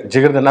சர்பத்து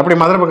ஜிகர்தன் அப்படி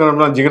மதுரை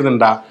பக்கம்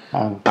ஜிகர்தண்டா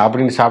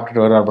அப்படின்னு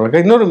சாப்பிட்டுட்டு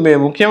வருவார். இன்னொரு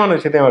முக்கியமான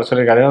விஷயத்தையும் அவர்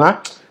சொல்லியிருக்காரு. ஏன்னா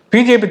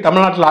பிஜேபி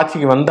தமிழ்நாட்டில்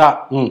ஆட்சிக்கு வந்தா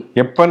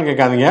எப்பன்னு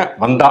கேட்காதீங்க,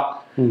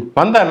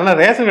 வந்தா என்னன்னா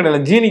ரேஷன் கடையில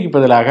ஜீனிக்கு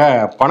பதிலாக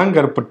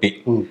பனங்கருப்பட்டி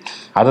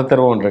அதை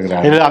தருவோம்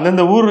இருக்கிறாரு.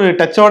 அந்தந்த ஊர்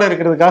டச்சோட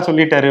இருக்கிறதுக்காக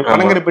சொல்லிட்டாரு.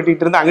 பனங்கருப்பட்டி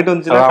இருந்து அங்கிட்டு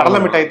வந்து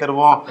கடலை மிட்டாய்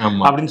தருவோம்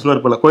அப்படின்னு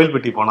சொல்லுவார் போல.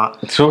 கோயில்பட்டி போனா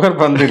சுகர்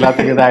பந்து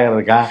எல்லாத்துக்கும் இதாக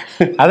இருக்கா.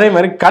 அதே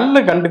மாதிரி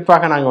கல்லு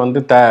கண்டிப்பாக நாங்க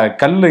வந்து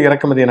கல்லு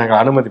இறக்குமதியை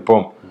நாங்கள்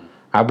அனுமதிப்போம்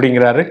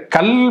அப்படிங்கிறாரு.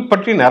 கல்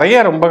பற்றி நிறைய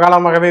ரொம்ப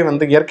காலமாகவே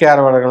வந்து இயற்கை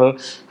ஆர்வலர்கள்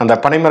அந்த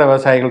பனைமர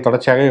விவசாயிகள்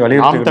தொடர்ச்சியாகவே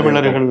வலியுறுத்தி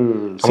தமிழர்கள்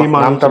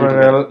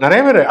நிறைய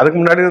பேர் அதுக்கு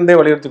முன்னாடி இருந்தே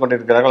வலியுறுத்தி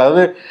கொண்டிருக்கிறார்கள்.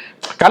 அதாவது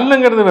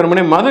கல்லுங்கிறது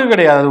வெறுமனே மது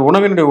கிடையாது,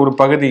 உணவினுடைய ஒரு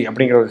பகுதி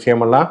அப்படிங்கிற ஒரு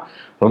விஷயமெல்லாம்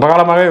ரொம்ப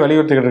காலமாகவே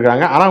வலியுறுத்திக்கிட்டு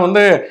இருக்காங்க. ஆனா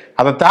வந்து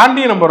அதை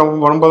தாண்டி நம்ம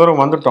ரொம்ப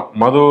தூரம் வந்துட்டோம்.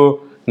 மது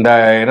இந்த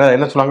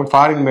என்ன சொல்லுவாங்க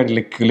ஃபாரின் மேட்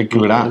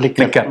லிக்விடா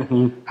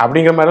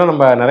அப்படிங்கிற மாதிரிலாம்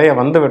நம்ம நிறைய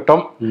வந்து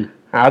விட்டோம்.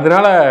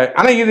 அதனால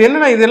ஆனா இது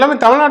என்னன்னா இது எல்லாமே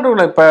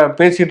தமிழ்நாட்டுக்குள்ள இப்ப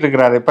பேசிட்டு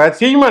இருக்கிறாரு. இப்ப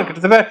சீமான்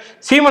கிட்டத்தட்ட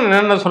சீமான்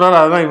என்னென்ன சொல்றாரு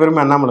அதுதான்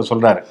இவருமே அண்ணாமலை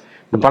சொல்றாரு.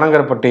 இந்த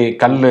பனங்கருப்பட்டி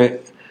கல்லு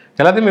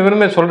எல்லாத்தையுமே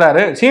இவருமே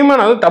சொல்றாரு.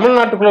 சீமான் அது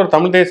தமிழ்நாட்டுக்குள்ள ஒரு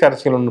தமிழ் தேசிய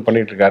அரசியல் ஒன்று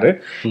பண்ணிட்டு இருக்காரு.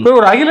 இவர்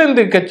ஒரு அகில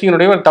இந்திய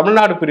கட்சியினுடைய ஒரு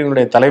தமிழ்நாடு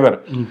பிரிவினுடைய தலைவர்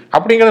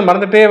அப்படிங்கிறத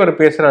மறந்துட்டே அவர்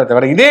பேசுறாரு.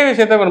 தவிர இதே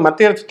விஷயத்த அவர்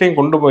மத்திய அரசையும்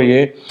கொண்டு போய்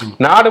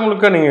நாடு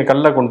முழுக்க நீங்க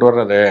கல்லை கொண்டு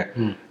வர்றது,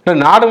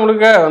 நாடு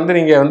முழுக்க வந்து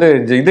நீங்க வந்து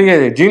இது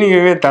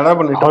ஜீனியவே தடை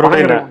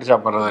பண்ணிட்டு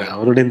சாப்பிடுறது.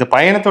 அவருடைய இந்த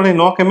பயணத்துடைய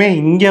நோக்கமே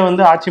இங்க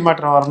வந்து ஆட்சி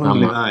மாற்றம்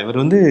வரணும்.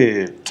 இவர் வந்து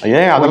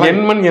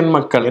எண்மண் எண்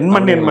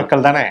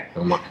மக்கள் தானே.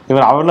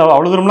 இவர்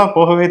அவ்வளவு தூரம்லாம்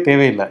போகவே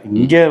தேவையில்லை.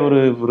 இங்க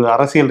ஒரு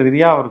அரசியல்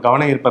ரீதியா அவர்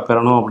கவன ஈர்ப்பை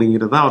பெறணும்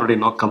அப்படிங்கிறது தான் அவருடைய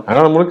நோக்கம்.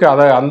 அதனால முழுக்க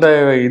அதை அந்த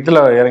இதுல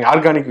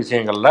ஆர்கானிக்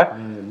விஷயங்கள்ல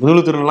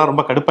முதலுத்துறைலாம்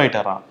ரொம்ப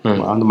கடுப்பாயிட்டாராம்.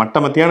 அந்த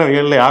மத்தியான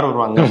வேலையில யார்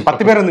வருவாங்க,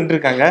 10 பேர் வந்துட்டு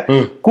இருக்காங்க,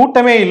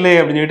 கூட்டமே இல்லை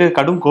அப்படின்னு சொல்லிட்டு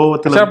கடும்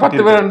கோபத்துல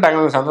 10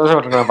 பேர்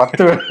சந்தோஷம்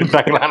 10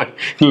 பேர்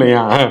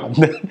இல்லையா.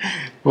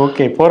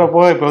 ஓகே,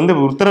 போறப்போ இப்ப வந்து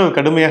உத்தரவு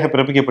கடுமையாக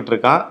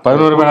பிறப்பிக்கப்பட்டிருக்கான்.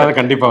 11 பேராவது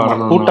கண்டிப்பா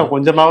வரணும், கூட்டம்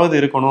கொஞ்சமாவது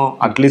இருக்கணும்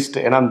அட்லீஸ்ட்.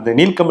 ஏன்னா இந்த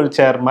நீல்கமல்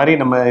சேர் மாதிரி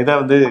நம்ம இதை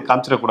வந்து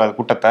காமிச்சிடக்கூடாது,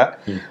 கூட்டத்தை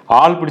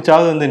ஆள்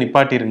பிடிச்சாவது வந்து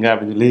நிப்பாட்டிருங்க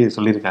அப்படின்னு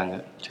சொல்லியிருக்காங்க.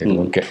 சரி,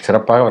 ஓகே,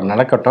 சிறப்பாக அவர்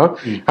நடக்கட்டும்.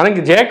 ஆனா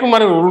இங்க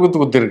ஜெயக்குமார் உள்குத்து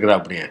குத்து இருக்கிறா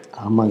அப்படியே.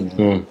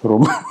 ஆமாங்க,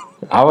 ரொம்ப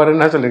அவர்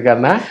என்ன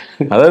சொல்லியிருக்காருன்னா,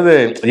 அதாவது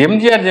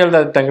எம்ஜிஆர்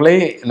ஜெயலலிதா திட்டங்களை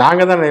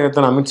நாங்க தான்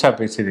நிறைவேற்றணும் அமித்ஷா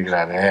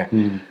பேசியிருக்கிறாரு.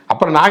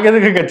 அப்புறம் நாங்க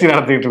எதுக்கு கட்சி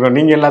நடத்திட்டு இருக்கோம்,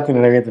 நீங்க எல்லாத்தையும்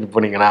நிறைவேற்றிட்டு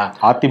போனீங்கன்னா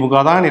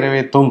அதிமுக தான்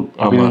நிறைவேற்றும்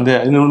அப்படின்னு வந்து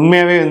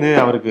உண்மையாவே வந்து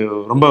அவருக்கு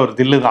ரொம்ப ஒரு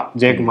தில்லு தான்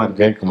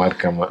ஜெயக்குமாருக்கு.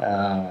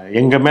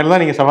 எங்க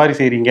மேலதான் நீங்க சவாரி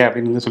செய்றீங்க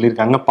அப்படின்னு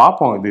சொல்லியிருக்காங்க.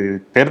 பார்ப்போம், இது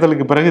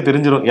தேர்தலுக்கு பிறகு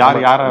தெரிஞ்சிடும்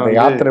யார்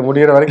யாத்திரை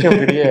முடிகிற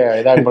வரைக்கும் பெரிய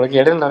இதாக போல.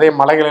 இடையில நிறைய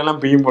மலைகள்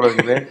எல்லாம் பெய்யும் போல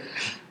இருக்குது.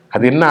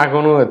 அது என்ன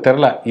ஆகணும்னு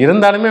தெரில.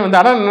 இருந்தாலுமே வந்து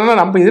ஆனால் என்னன்னா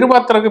நம்ம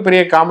எதிர்பார்த்தளவுக்கு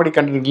பெரிய காமெடி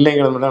கண்டென்ட்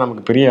இல்லைங்கிறது மட்டும்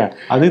நமக்கு பெரிய.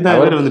 அதுதான்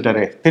அவர்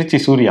வந்துட்டாரு திருச்சி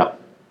சூர்யா.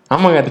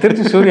 ஆமாங்க,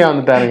 திருச்சி சூர்யா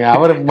வந்துட்டாருங்க.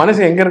 அவர்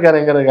மனசு எங்க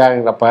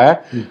இருக்காருங்கிறப்ப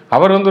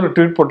அவர் வந்து ஒரு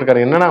ட்வீட்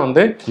போட்டிருக்காரு. என்னன்னா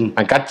வந்து,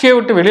 கட்சியை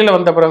விட்டு வெளியில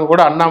வந்த பிறகு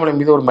கூட அண்ணாமலை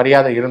மீது ஒரு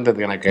மரியாதை இருந்தது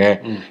எனக்கு.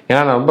 ஏன்னா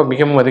நான் ரொம்ப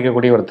மிகவும்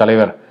மதிக்கக்கூடிய ஒரு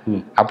தலைவர்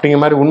அப்படிங்கிற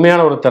மாதிரி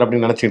உண்மையான ஒருத்தர்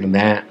அப்படின்னு நினைச்சிட்டு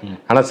இருந்தேன்.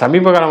 ஆனா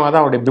சமீப காலமாக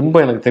தான் அவருடைய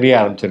பிம்பம் எனக்கு தெரிய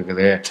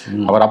ஆரம்பிச்சிருக்குது.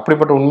 அவர்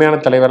அப்படிப்பட்ட உண்மையான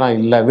தலைவராக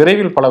இல்லை.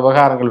 விரைவில் பல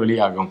விவகாரங்கள்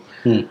வெளியாகும்.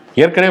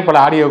 ஏற்கனவே பல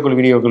ஆடியோக்கள்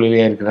வீடியோக்கள்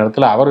வெளியாகிருக்கிற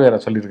நேரத்தில் அவர் வேற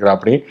சொல்லியிருக்கிறார்.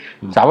 அப்படி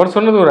அவர்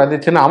சொன்னது ஒரு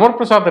அதிர்ச்சின்னா, அமர்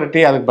பிரசாத்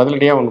ரெட்டி அதுக்கு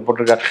பதிலடியாக ஒன்று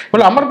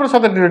போட்டிருக்காரு. அமர்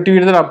பிரசாத் ரெட்டி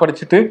தான் நான்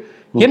படிச்சுட்டு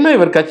என்ன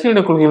இவர்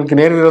கட்சியினுடைய கொள்கைகளுக்கு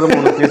நேர்விரோதம்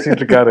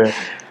பேசிட்டு இருக்காரு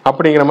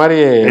அப்படிங்கிற மாதிரி.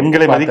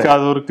 பெண்களை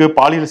மதிக்காதோருக்கு,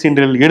 பாலியல்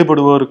சீண்டலில்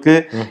ஈடுபடுவோருக்கு,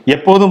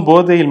 எப்போதும்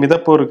போதையில்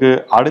மிதப்போருக்கு,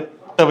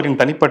 அடுத்தவரின்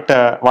தனிப்பட்ட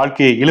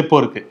வாழ்க்கையை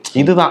இழுப்போருக்கு,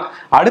 இதுதான்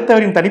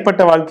அடுத்தவரின்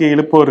தனிப்பட்ட வாழ்க்கையை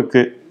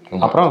இழுப்போருக்கு,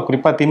 அப்புறம்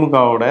குறிப்பா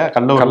திமுகவோட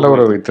கள்ள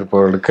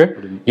வைத்திருப்பவர்களுக்கு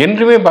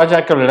என்றுமே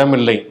பாஜக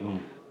இடமில்லை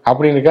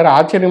அப்படின்னு இருக்காரு.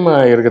 ஆச்சரியமா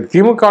இருக்குது.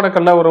 திமுக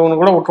கள்ள உறவுன்னு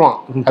கூட விட்டுருவான்,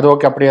 அது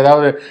ஓகே. அப்படி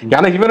ஏதாவது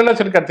ஏன்னா இவர் என்ன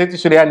சொல்லிருக்காரு, திருச்சி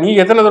சூர்யா நீ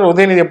எத்தனை தடவை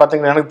உதயநிதியை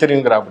பார்த்தீங்கன்னா எனக்கு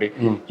தெரியுங்கிற. அப்படி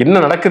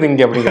என்ன நடக்குது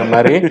இங்க அப்படிங்கிற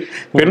மாதிரி.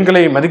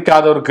 பெண்களை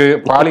மதிக்காதவருக்கு,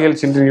 பாலியல்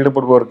சிந்தில்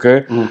ஈடுபடுவோருக்கு,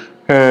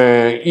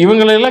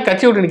 இவங்களெல்லாம்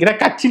கட்சி விட்டு நிற்கிற.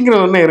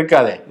 கட்சிங்கிறது ஒன்றும்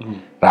இருக்காதே.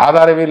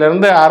 ராதாரவியில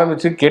இருந்து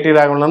ஆரம்பிச்சு, கேடி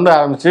ராகவன்ல இருந்து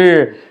ஆரம்பிச்சு,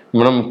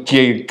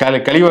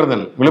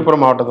 கலிவர்தன்,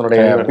 விழுப்புரம்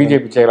மாவட்டத்தினுடைய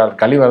பிஜேபி செயலாளர்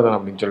கலிவர்தன்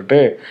அப்படின்னு சொல்லிட்டு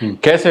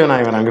கேசவ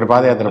நாயகன் அங்க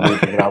பாத யாத்திரை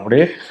போயிட்டு இருக்கிறான். அப்படி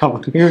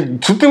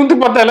சுத்தி முத்தி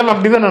பார்த்தா எல்லாமே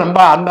அப்படிதான்.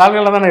 நம்ம அந்த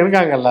ஆளுகள் தானே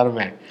இருக்காங்க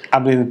எல்லாருமே.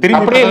 அப்படி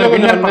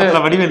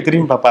வடிவேல்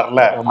திரும்பி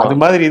பார்ப்பார்ல, அது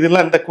மாதிரி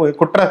இதெல்லாம் இந்த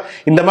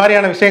இந்த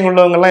மாதிரியான விஷயங்கள்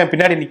உள்ளவங்க எல்லாம்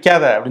பின்னாடி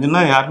நிக்காத அப்படின்னு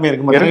சொன்னா யாருமே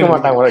இருக்க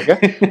மாட்டாங்க.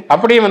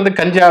 அப்படியே வந்து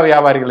கஞ்சா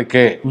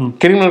வியாபாரிகளுக்கு,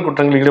 கிரிமினல்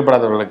குற்றங்களில்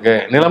ஈடுபடாதவர்களுக்கு,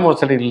 நில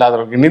மோசடி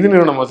இல்லாதவர்களுக்கு, நிதி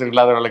நிறுவன மோசடி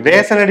இல்லாதவர்களுக்கு,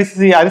 ரேஷன்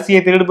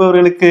அரிசியை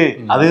திருடுபவர்களுக்கு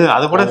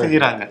அது கூட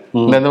செஞ்சுறாங்க.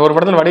 இந்த ஒரு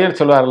படத்துல வடிவேல்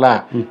சொல்லுவார்ல,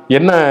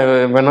 என்ன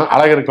வேணும்,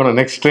 அழகு இருக்கணும்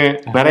நெக்ஸ்ட்,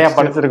 நிறைய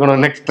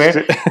படிச்சிருக்கணும் நெக்ஸ்ட்,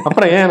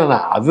 அப்புறம் ஏன்னா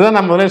அதுதான்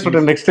நான் முதலே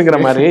சொல்றேன் நெக்ஸ்ட்ங்கிற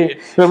மாதிரி.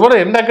 இது போல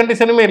எந்த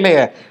கண்டிஷனுமே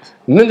இல்லையே.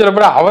 இன்னும்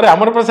சொல்ல அவரே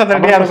அமர் பிரசாத்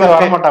ரெட்டி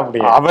வர மாட்டா. அப்படி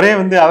அவரே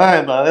வந்து அதான்,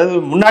 அதாவது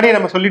முன்னாடியே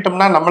நம்ம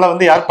சொல்லிட்டோம்னா நம்மள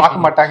வந்து யாரும்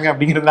பார்க்க மாட்டாங்க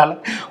அப்படிங்கிறதுனால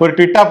ஒரு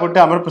ட்விட்டா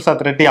போட்டு அமர்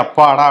பிரசாத் ரெட்டி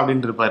அப்பாடா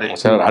அப்படின்னு இருப்பாரு.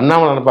 சார்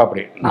அண்ணாமலை நினைப்பா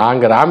அப்படி,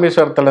 நாங்க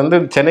ராமேஸ்வரத்துல இருந்து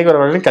சென்னைக்கு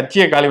வர வரைக்கும்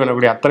கட்சியை காலி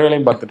பண்ணக்கூடிய அத்தனை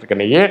வேலையும் பார்த்துட்டு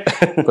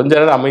இருக்கேன், கொஞ்ச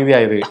நேரம்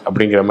அமைதியாயிரு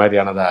அப்படிங்கிற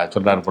மாதிரியானதா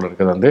சொல்றாரு போல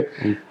இருக்குது. வந்து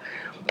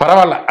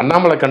பரவாயில்ல,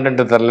 அண்ணாமலை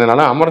கண்டென்ட்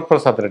தரலனாலும் அமர்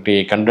பிரசாத் ரெட்டி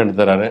கண்டென்ட்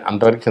தராரு.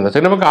 அந்த வரைக்கும்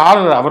சின்ன பக்கம்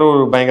ஆளுநர் அவர்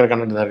ஒரு பயங்கர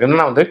கண்டென்ட் தராரு.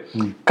 என்னன்னா வந்து,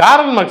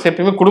 கார்ல் மார்க்ஸ்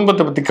எப்பயுமே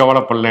குடும்பத்தை பத்தி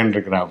கவலைப்படலன்னு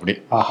இருக்கிறா. அப்படி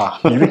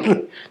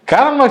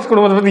கார்ல் மார்க்ஸ்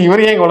குடும்பத்தை பத்தி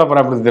இவர் ஏன்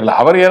கவலைப்படுற அப்படின்னு தெரியல.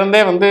 அவர்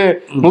இறந்தே வந்து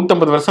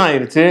 150 வருஷம்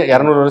ஆயிடுச்சு,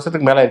 200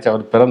 வருஷத்துக்கு மேல ஆயிடுச்சு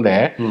அவர் பிறந்தே.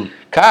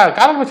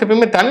 கார்ல் மார்க்ஸ்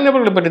எப்பயுமே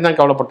தனிநபர்களை பற்றி தான்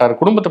கவலைப்பட்டாரு,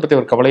 குடும்பத்தை பத்தி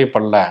அவர் கவலையே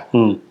படல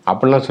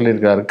அப்படின்லாம்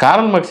சொல்லியிருக்காரு.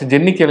 கார்ல் மார்க்ஸ்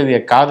ஜென்னிக்கு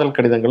எழுதிய காதல்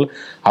கடிதங்கள்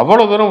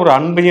அவ்வளவு தூரம் ஒரு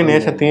அன்பையும்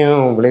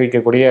நேசத்தையும்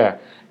விளைவிக்கக்கூடிய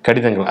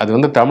கடிதங்கள். அது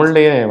வந்து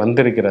தமிழ்லயே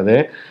வந்திருக்கிறது.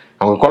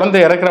 அவங்க குழந்தை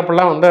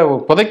இறக்குறப்பெல்லாம் வந்து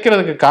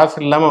புதைக்கிறதுக்கு காசு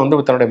இல்லாம வந்து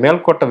தன்னுடைய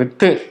மேல்கோட்டை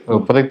வித்து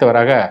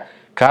புதைத்தவராக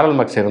கார்ல்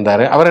மார்க்ஸ்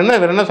இருந்தாரு. இவர்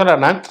என்ன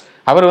சொல்றாருன்னா,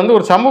 அவர் வந்து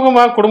ஒரு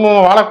சமூகமா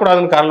குடும்பமா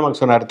வாழக்கூடாதுன்னு கார்ல்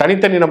மார்க்ஸ் சொன்னார்,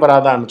 தனித்தனி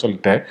நபராதான்னு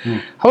சொல்லிட்டு.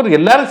 அவர்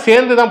எல்லாரும்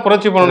சேர்ந்துதான்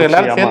புரட்சி பண்ணணும்,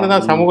 எல்லாரும்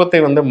சேர்ந்துதான்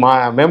சமூகத்தை வந்து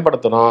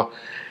மேம்படுத்தணும்.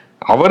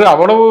 அவர்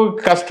அவ்வளவு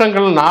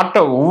கஷ்டங்கள்,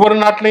 ஒவ்வொரு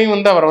நாட்டிலையும்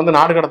வந்து அவர் வந்து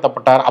நாடு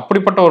கடத்தப்பட்டார்.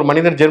 அப்படிப்பட்ட ஒரு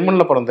மனிதர்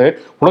ஜெர்மன்ல பிறந்து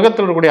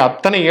உலகத்தில் இருக்கக்கூடிய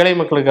அத்தனை ஏழை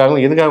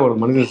மக்களுக்காகவும் எதுக்காக ஒரு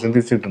மனிதர்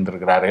சிந்திச்சுட்டு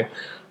இருந்திருக்கிறாரு.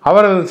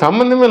 அவர்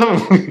சம்பந்தமே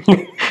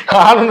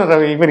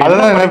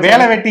ஆளுநர்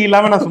வேலை வெட்டி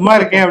இல்லாம நான் சும்மா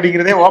இருக்கேன்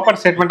அப்படிங்கிறதே ஓப்பன்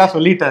ஸ்டேட்மெண்டா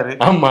சொல்லிட்டாரு.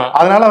 ஆமா,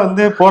 அதனால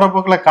வந்து போற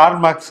போக்குல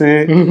கார்ல் மார்க்ஸ்,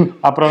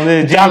 அப்புறம் வந்து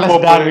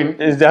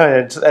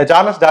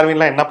சார்லஸ் டார்வின்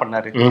எல்லாம் என்ன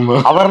பண்ணாரு,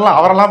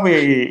 அவரெல்லாம் போய்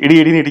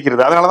இடின்னு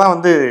இடிக்கிறது. அதனாலதான்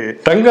வந்து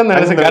தங்கம்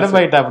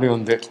கடுப்பாயிட்டா. அப்படி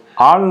வந்து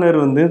ஆளுநர்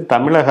வந்து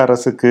தமிழக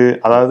அரசுக்கு,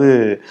 அதாவது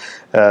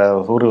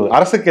ஒரு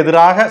அரசுக்கு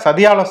எதிராக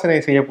சதி ஆலோசனை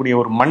செய்யக்கூடிய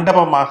ஒரு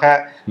மண்டபமாக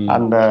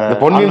அந்த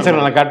பொன்னியின்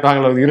செல்வன்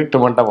காட்டுவாங்களா, இருட்டு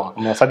மண்டபம்,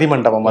 சதி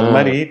மண்டபம், அது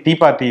மாதிரி டீ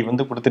பார்ட்டி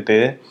வந்து கொடுத்துட்டு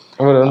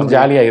அவர் வந்து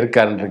ஜாலியா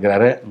இருக்காருன்னு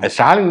இருக்கிறாரு.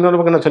 ஸ்டாலின் இன்னொரு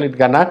பக்கம் என்ன சொல்லிட்டு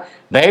இருக்காருன்னா,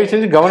 தயவு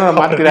செஞ்சு கவர்னரை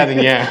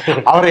மாத்திராதீங்க,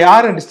 அவரை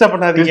யாரும் டிஸ்டர்ப்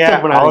பண்ணாதீங்க,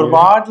 அவர்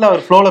பாட்டுல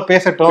அவர் ஃப்ளோல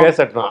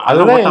பேசட்டும்.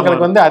 அதுதான்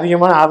எங்களுக்கு வந்து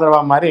அதிகமான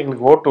ஆதரவா மாதிரி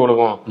எங்களுக்கு ஓட்டு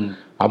விழுகும்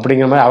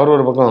அப்படிங்கிற மாதிரி அவர்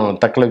ஒரு பக்கம்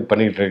தக்கலைப்பு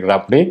பண்ணிட்டு இருக்கிறார்.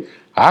 அப்படி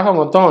ஆக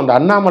மொத்தம் அந்த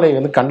அண்ணாமலை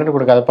வந்து கண்டென்ட்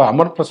கொடுக்காதப்ப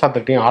அமர் பிரசாத்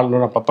ரெட்டியும்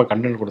ஆளுநர் அப்பப்ப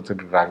கண்டென்ட்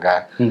கொடுத்துட்டு இருக்காங்க.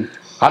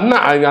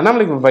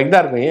 அண்ணாமலைக்கு இதா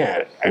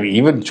இருக்கும்,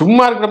 இவர்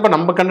சும்மா இருக்கிறப்ப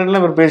நம்ம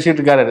கண்டென்ட்ல இவர் பேசிட்டு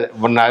இருக்காரு.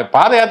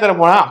 பாத யாத்திரை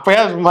போனா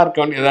அப்பயா சும்மா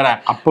இருக்க வேண்டியதானே,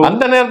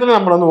 அந்த நேரத்துல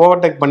நம்மள வந்து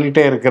ஓவர்டேக்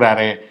பண்ணிட்டே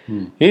இருக்கிறாரு.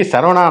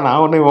 சரவணா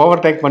நான் ஒன்னு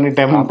ஓவர்டேக்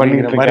பண்ணிட்டேன்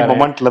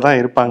தான்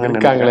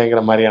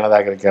இருக்காங்களேங்கிற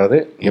மாதிரியானதாக இருக்கிறது.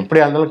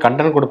 எப்படியா இருந்தாலும்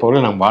கண்டென்ட்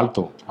கொடுப்பவர்கள் நாம்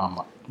வாழ்த்துவோம்.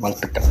 ஆமா,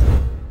 வாழ்த்துக்கள்.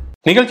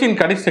 நிகழ்ச்சியின்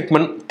கடைசி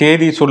செக்மெண்ட்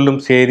தேதி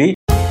சொல்லும் சேதி.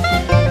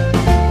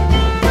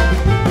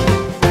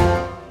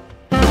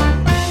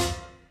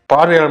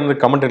 பார்வையாளர்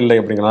கமெண்ட் இல்லை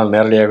அப்படிங்கிறனால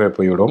நேரடியாகவே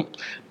போய்விடும்.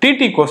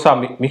 டிடி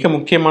கோசாம்பி மிக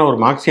முக்கியமான ஒரு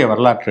மார்க்சிய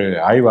வரலாற்று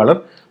ஆய்வாளர்,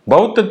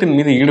 பௌத்தத்தின்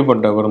மீது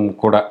ஈடுபட்டவரும்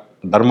கூட.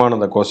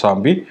 தர்மானந்த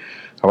கோசாம்பி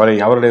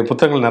அவருடைய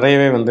புத்தகங்கள்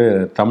நிறையவே வந்து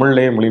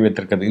தமிழ்லேயே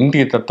மொழிபெயர்த்திருக்கிறது.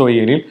 இந்திய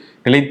தத்துவயியலில்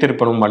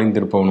நிலைத்திருப்பனும்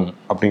அழிந்திருப்பவனும்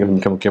அப்படிங்கிறது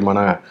மிக முக்கியமான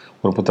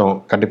ஒரு புத்தகம்,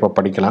 கண்டிப்பாக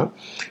படிக்கலாம்.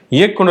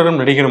 இயக்குனரும்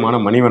நடிகருமான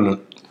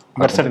மணிவண்ணன்.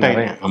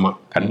 ஆமாம்,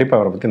 கண்டிப்பாக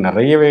அவரை பற்றி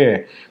நிறையவே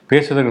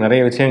பேசுறதுக்கு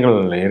நிறைய விஷயங்கள்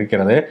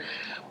இருக்கிறது.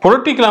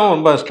 பொலிட்டிக்கலாகவும்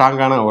ரொம்ப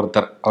ஸ்ட்ராங்கான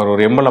ஒருத்தர். அவர்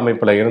ஒரு எம்எல்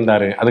அமைப்பில்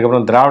இருந்தார்.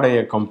 அதுக்கப்புறம் திராவிட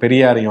இயக்கம்,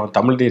 பெரியாரியம்,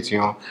 தமிழ்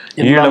தேசியம்,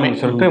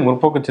 ஈழம்னு சொல்லிட்டு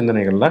முற்போக்கு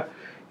சிந்தனைகளில்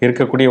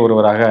இருக்கக்கூடிய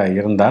ஒருவராக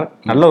இருந்தார்.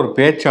 நல்ல ஒரு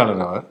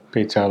பேச்சாளர்.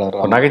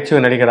 அவர்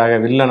நகைச்சுவை நடிகராக,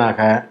 வில்லனாக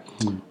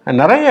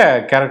நிறைய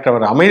கேரக்டர்.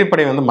 அவர்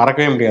அமைதிப்படை வந்து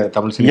மறக்கவே முடியாது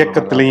தமிழ்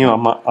இயக்கத்திலையும்.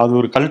 ஆமா, அது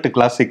ஒரு கல்ட்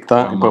கிளாசிக்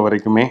தான் இப்போ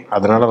வரைக்குமே.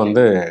 அதனால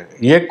வந்து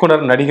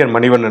இயக்குனர் நடிகர்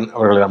மணிவண்ணன்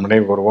அவர்களை நாம்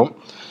நினைவு கூறுவோம்.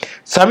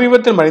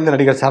 சமீபத்தில் மறைந்த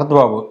நடிகர்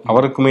சரத்பாபு,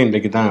 அவருக்குமே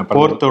இன்றைக்கு தான்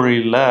போர்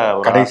தொழில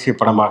கடைசி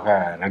படமாக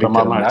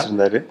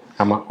நடிச்சிருந்தார்.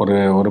 ஆமா,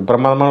 ஒரு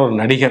பிரமாதமான ஒரு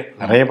நடிகர்,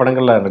 நிறைய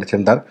படங்கள்ல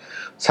நடிச்சிருந்தார்.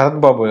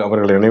 சரத்பாபு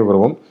அவர்களை நினைவு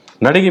கூறுவோம்.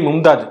 நடிகை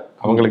மும்தாஜ்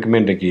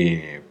அவங்களுக்குமே இன்றைக்கு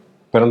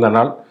பிறந்த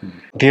நாள்.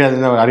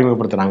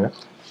 அறிமுகப்படுத்தினாங்க.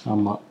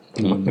 ஆமா,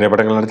 நிறைய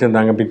படங்கள்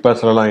நடிச்சிருந்தாங்க, பிக்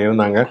பாஸ்லாம்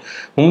இருந்தாங்க.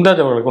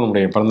 மும்தாஜ் அவர்களுக்கும்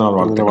நம்முடைய பிறந்தநாள்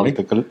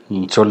வாழ்த்துக்கள்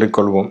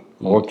சொல்லிக்கொள்வோம்.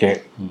 ஓகே,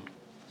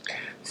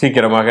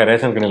 சீக்கிரமாக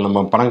ரேஷன் கடையில்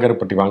நம்ம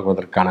பனங்கருப்பட்டி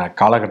வாங்குவதற்கான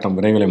காலகட்டம்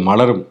விரைவில்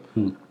மலரும்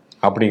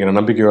அப்படிங்கிற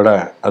நம்பிக்கையோட,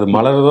 அது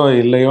மலருதோ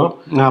இல்லையோ,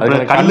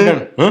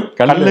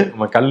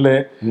 கல்லு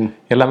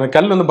எல்லாமே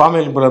கல் வந்து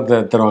பாமையில்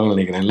தருவாங்கன்னு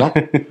நினைக்கிறேன். இல்லை,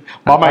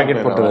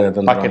 பாக்கெட்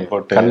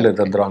போட்டு கல்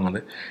தந்துருவாங்க.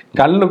 அது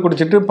கல்லு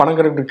குடிச்சிட்டு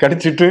பனங்கருப்பட்டி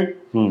கடிச்சிட்டு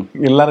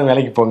எல்லாரும்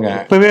வேலைக்கு போங்க.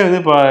 இப்பவே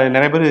வந்து இப்போ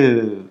நிறைய பேர்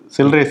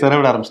சில்லறை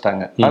செலவிட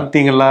ஆரம்பிச்சிட்டாங்க.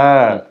 பார்த்தீங்களா,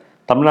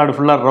 தமிழ்நாடு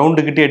ஃபுல்லா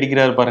ரவுண்டு கட்டி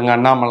அடிக்கிறாரு பாருங்க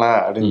அண்ணாமலை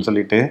அப்படின்னு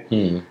சொல்லிட்டு.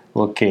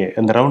 ஓகே,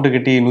 அந்த ரவுண்டு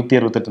கட்டி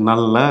 168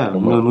 நாள்ல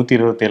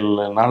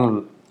 127 நாள்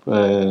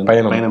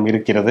பயணம்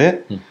இருக்கிறது.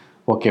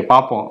 ஓகே,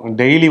 பார்ப்போம்.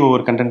 டெய்லி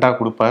ஒவ்வொரு கண்டென்ட்டாக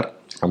கொடுப்பார்.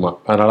 ஆமாம்,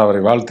 அதனால்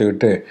அவரை வாழ்த்து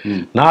விட்டு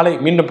நாளை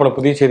மீண்டும் பல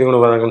புதிய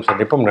செய்திகளும்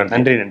சந்திப்போம்.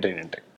 நன்றி.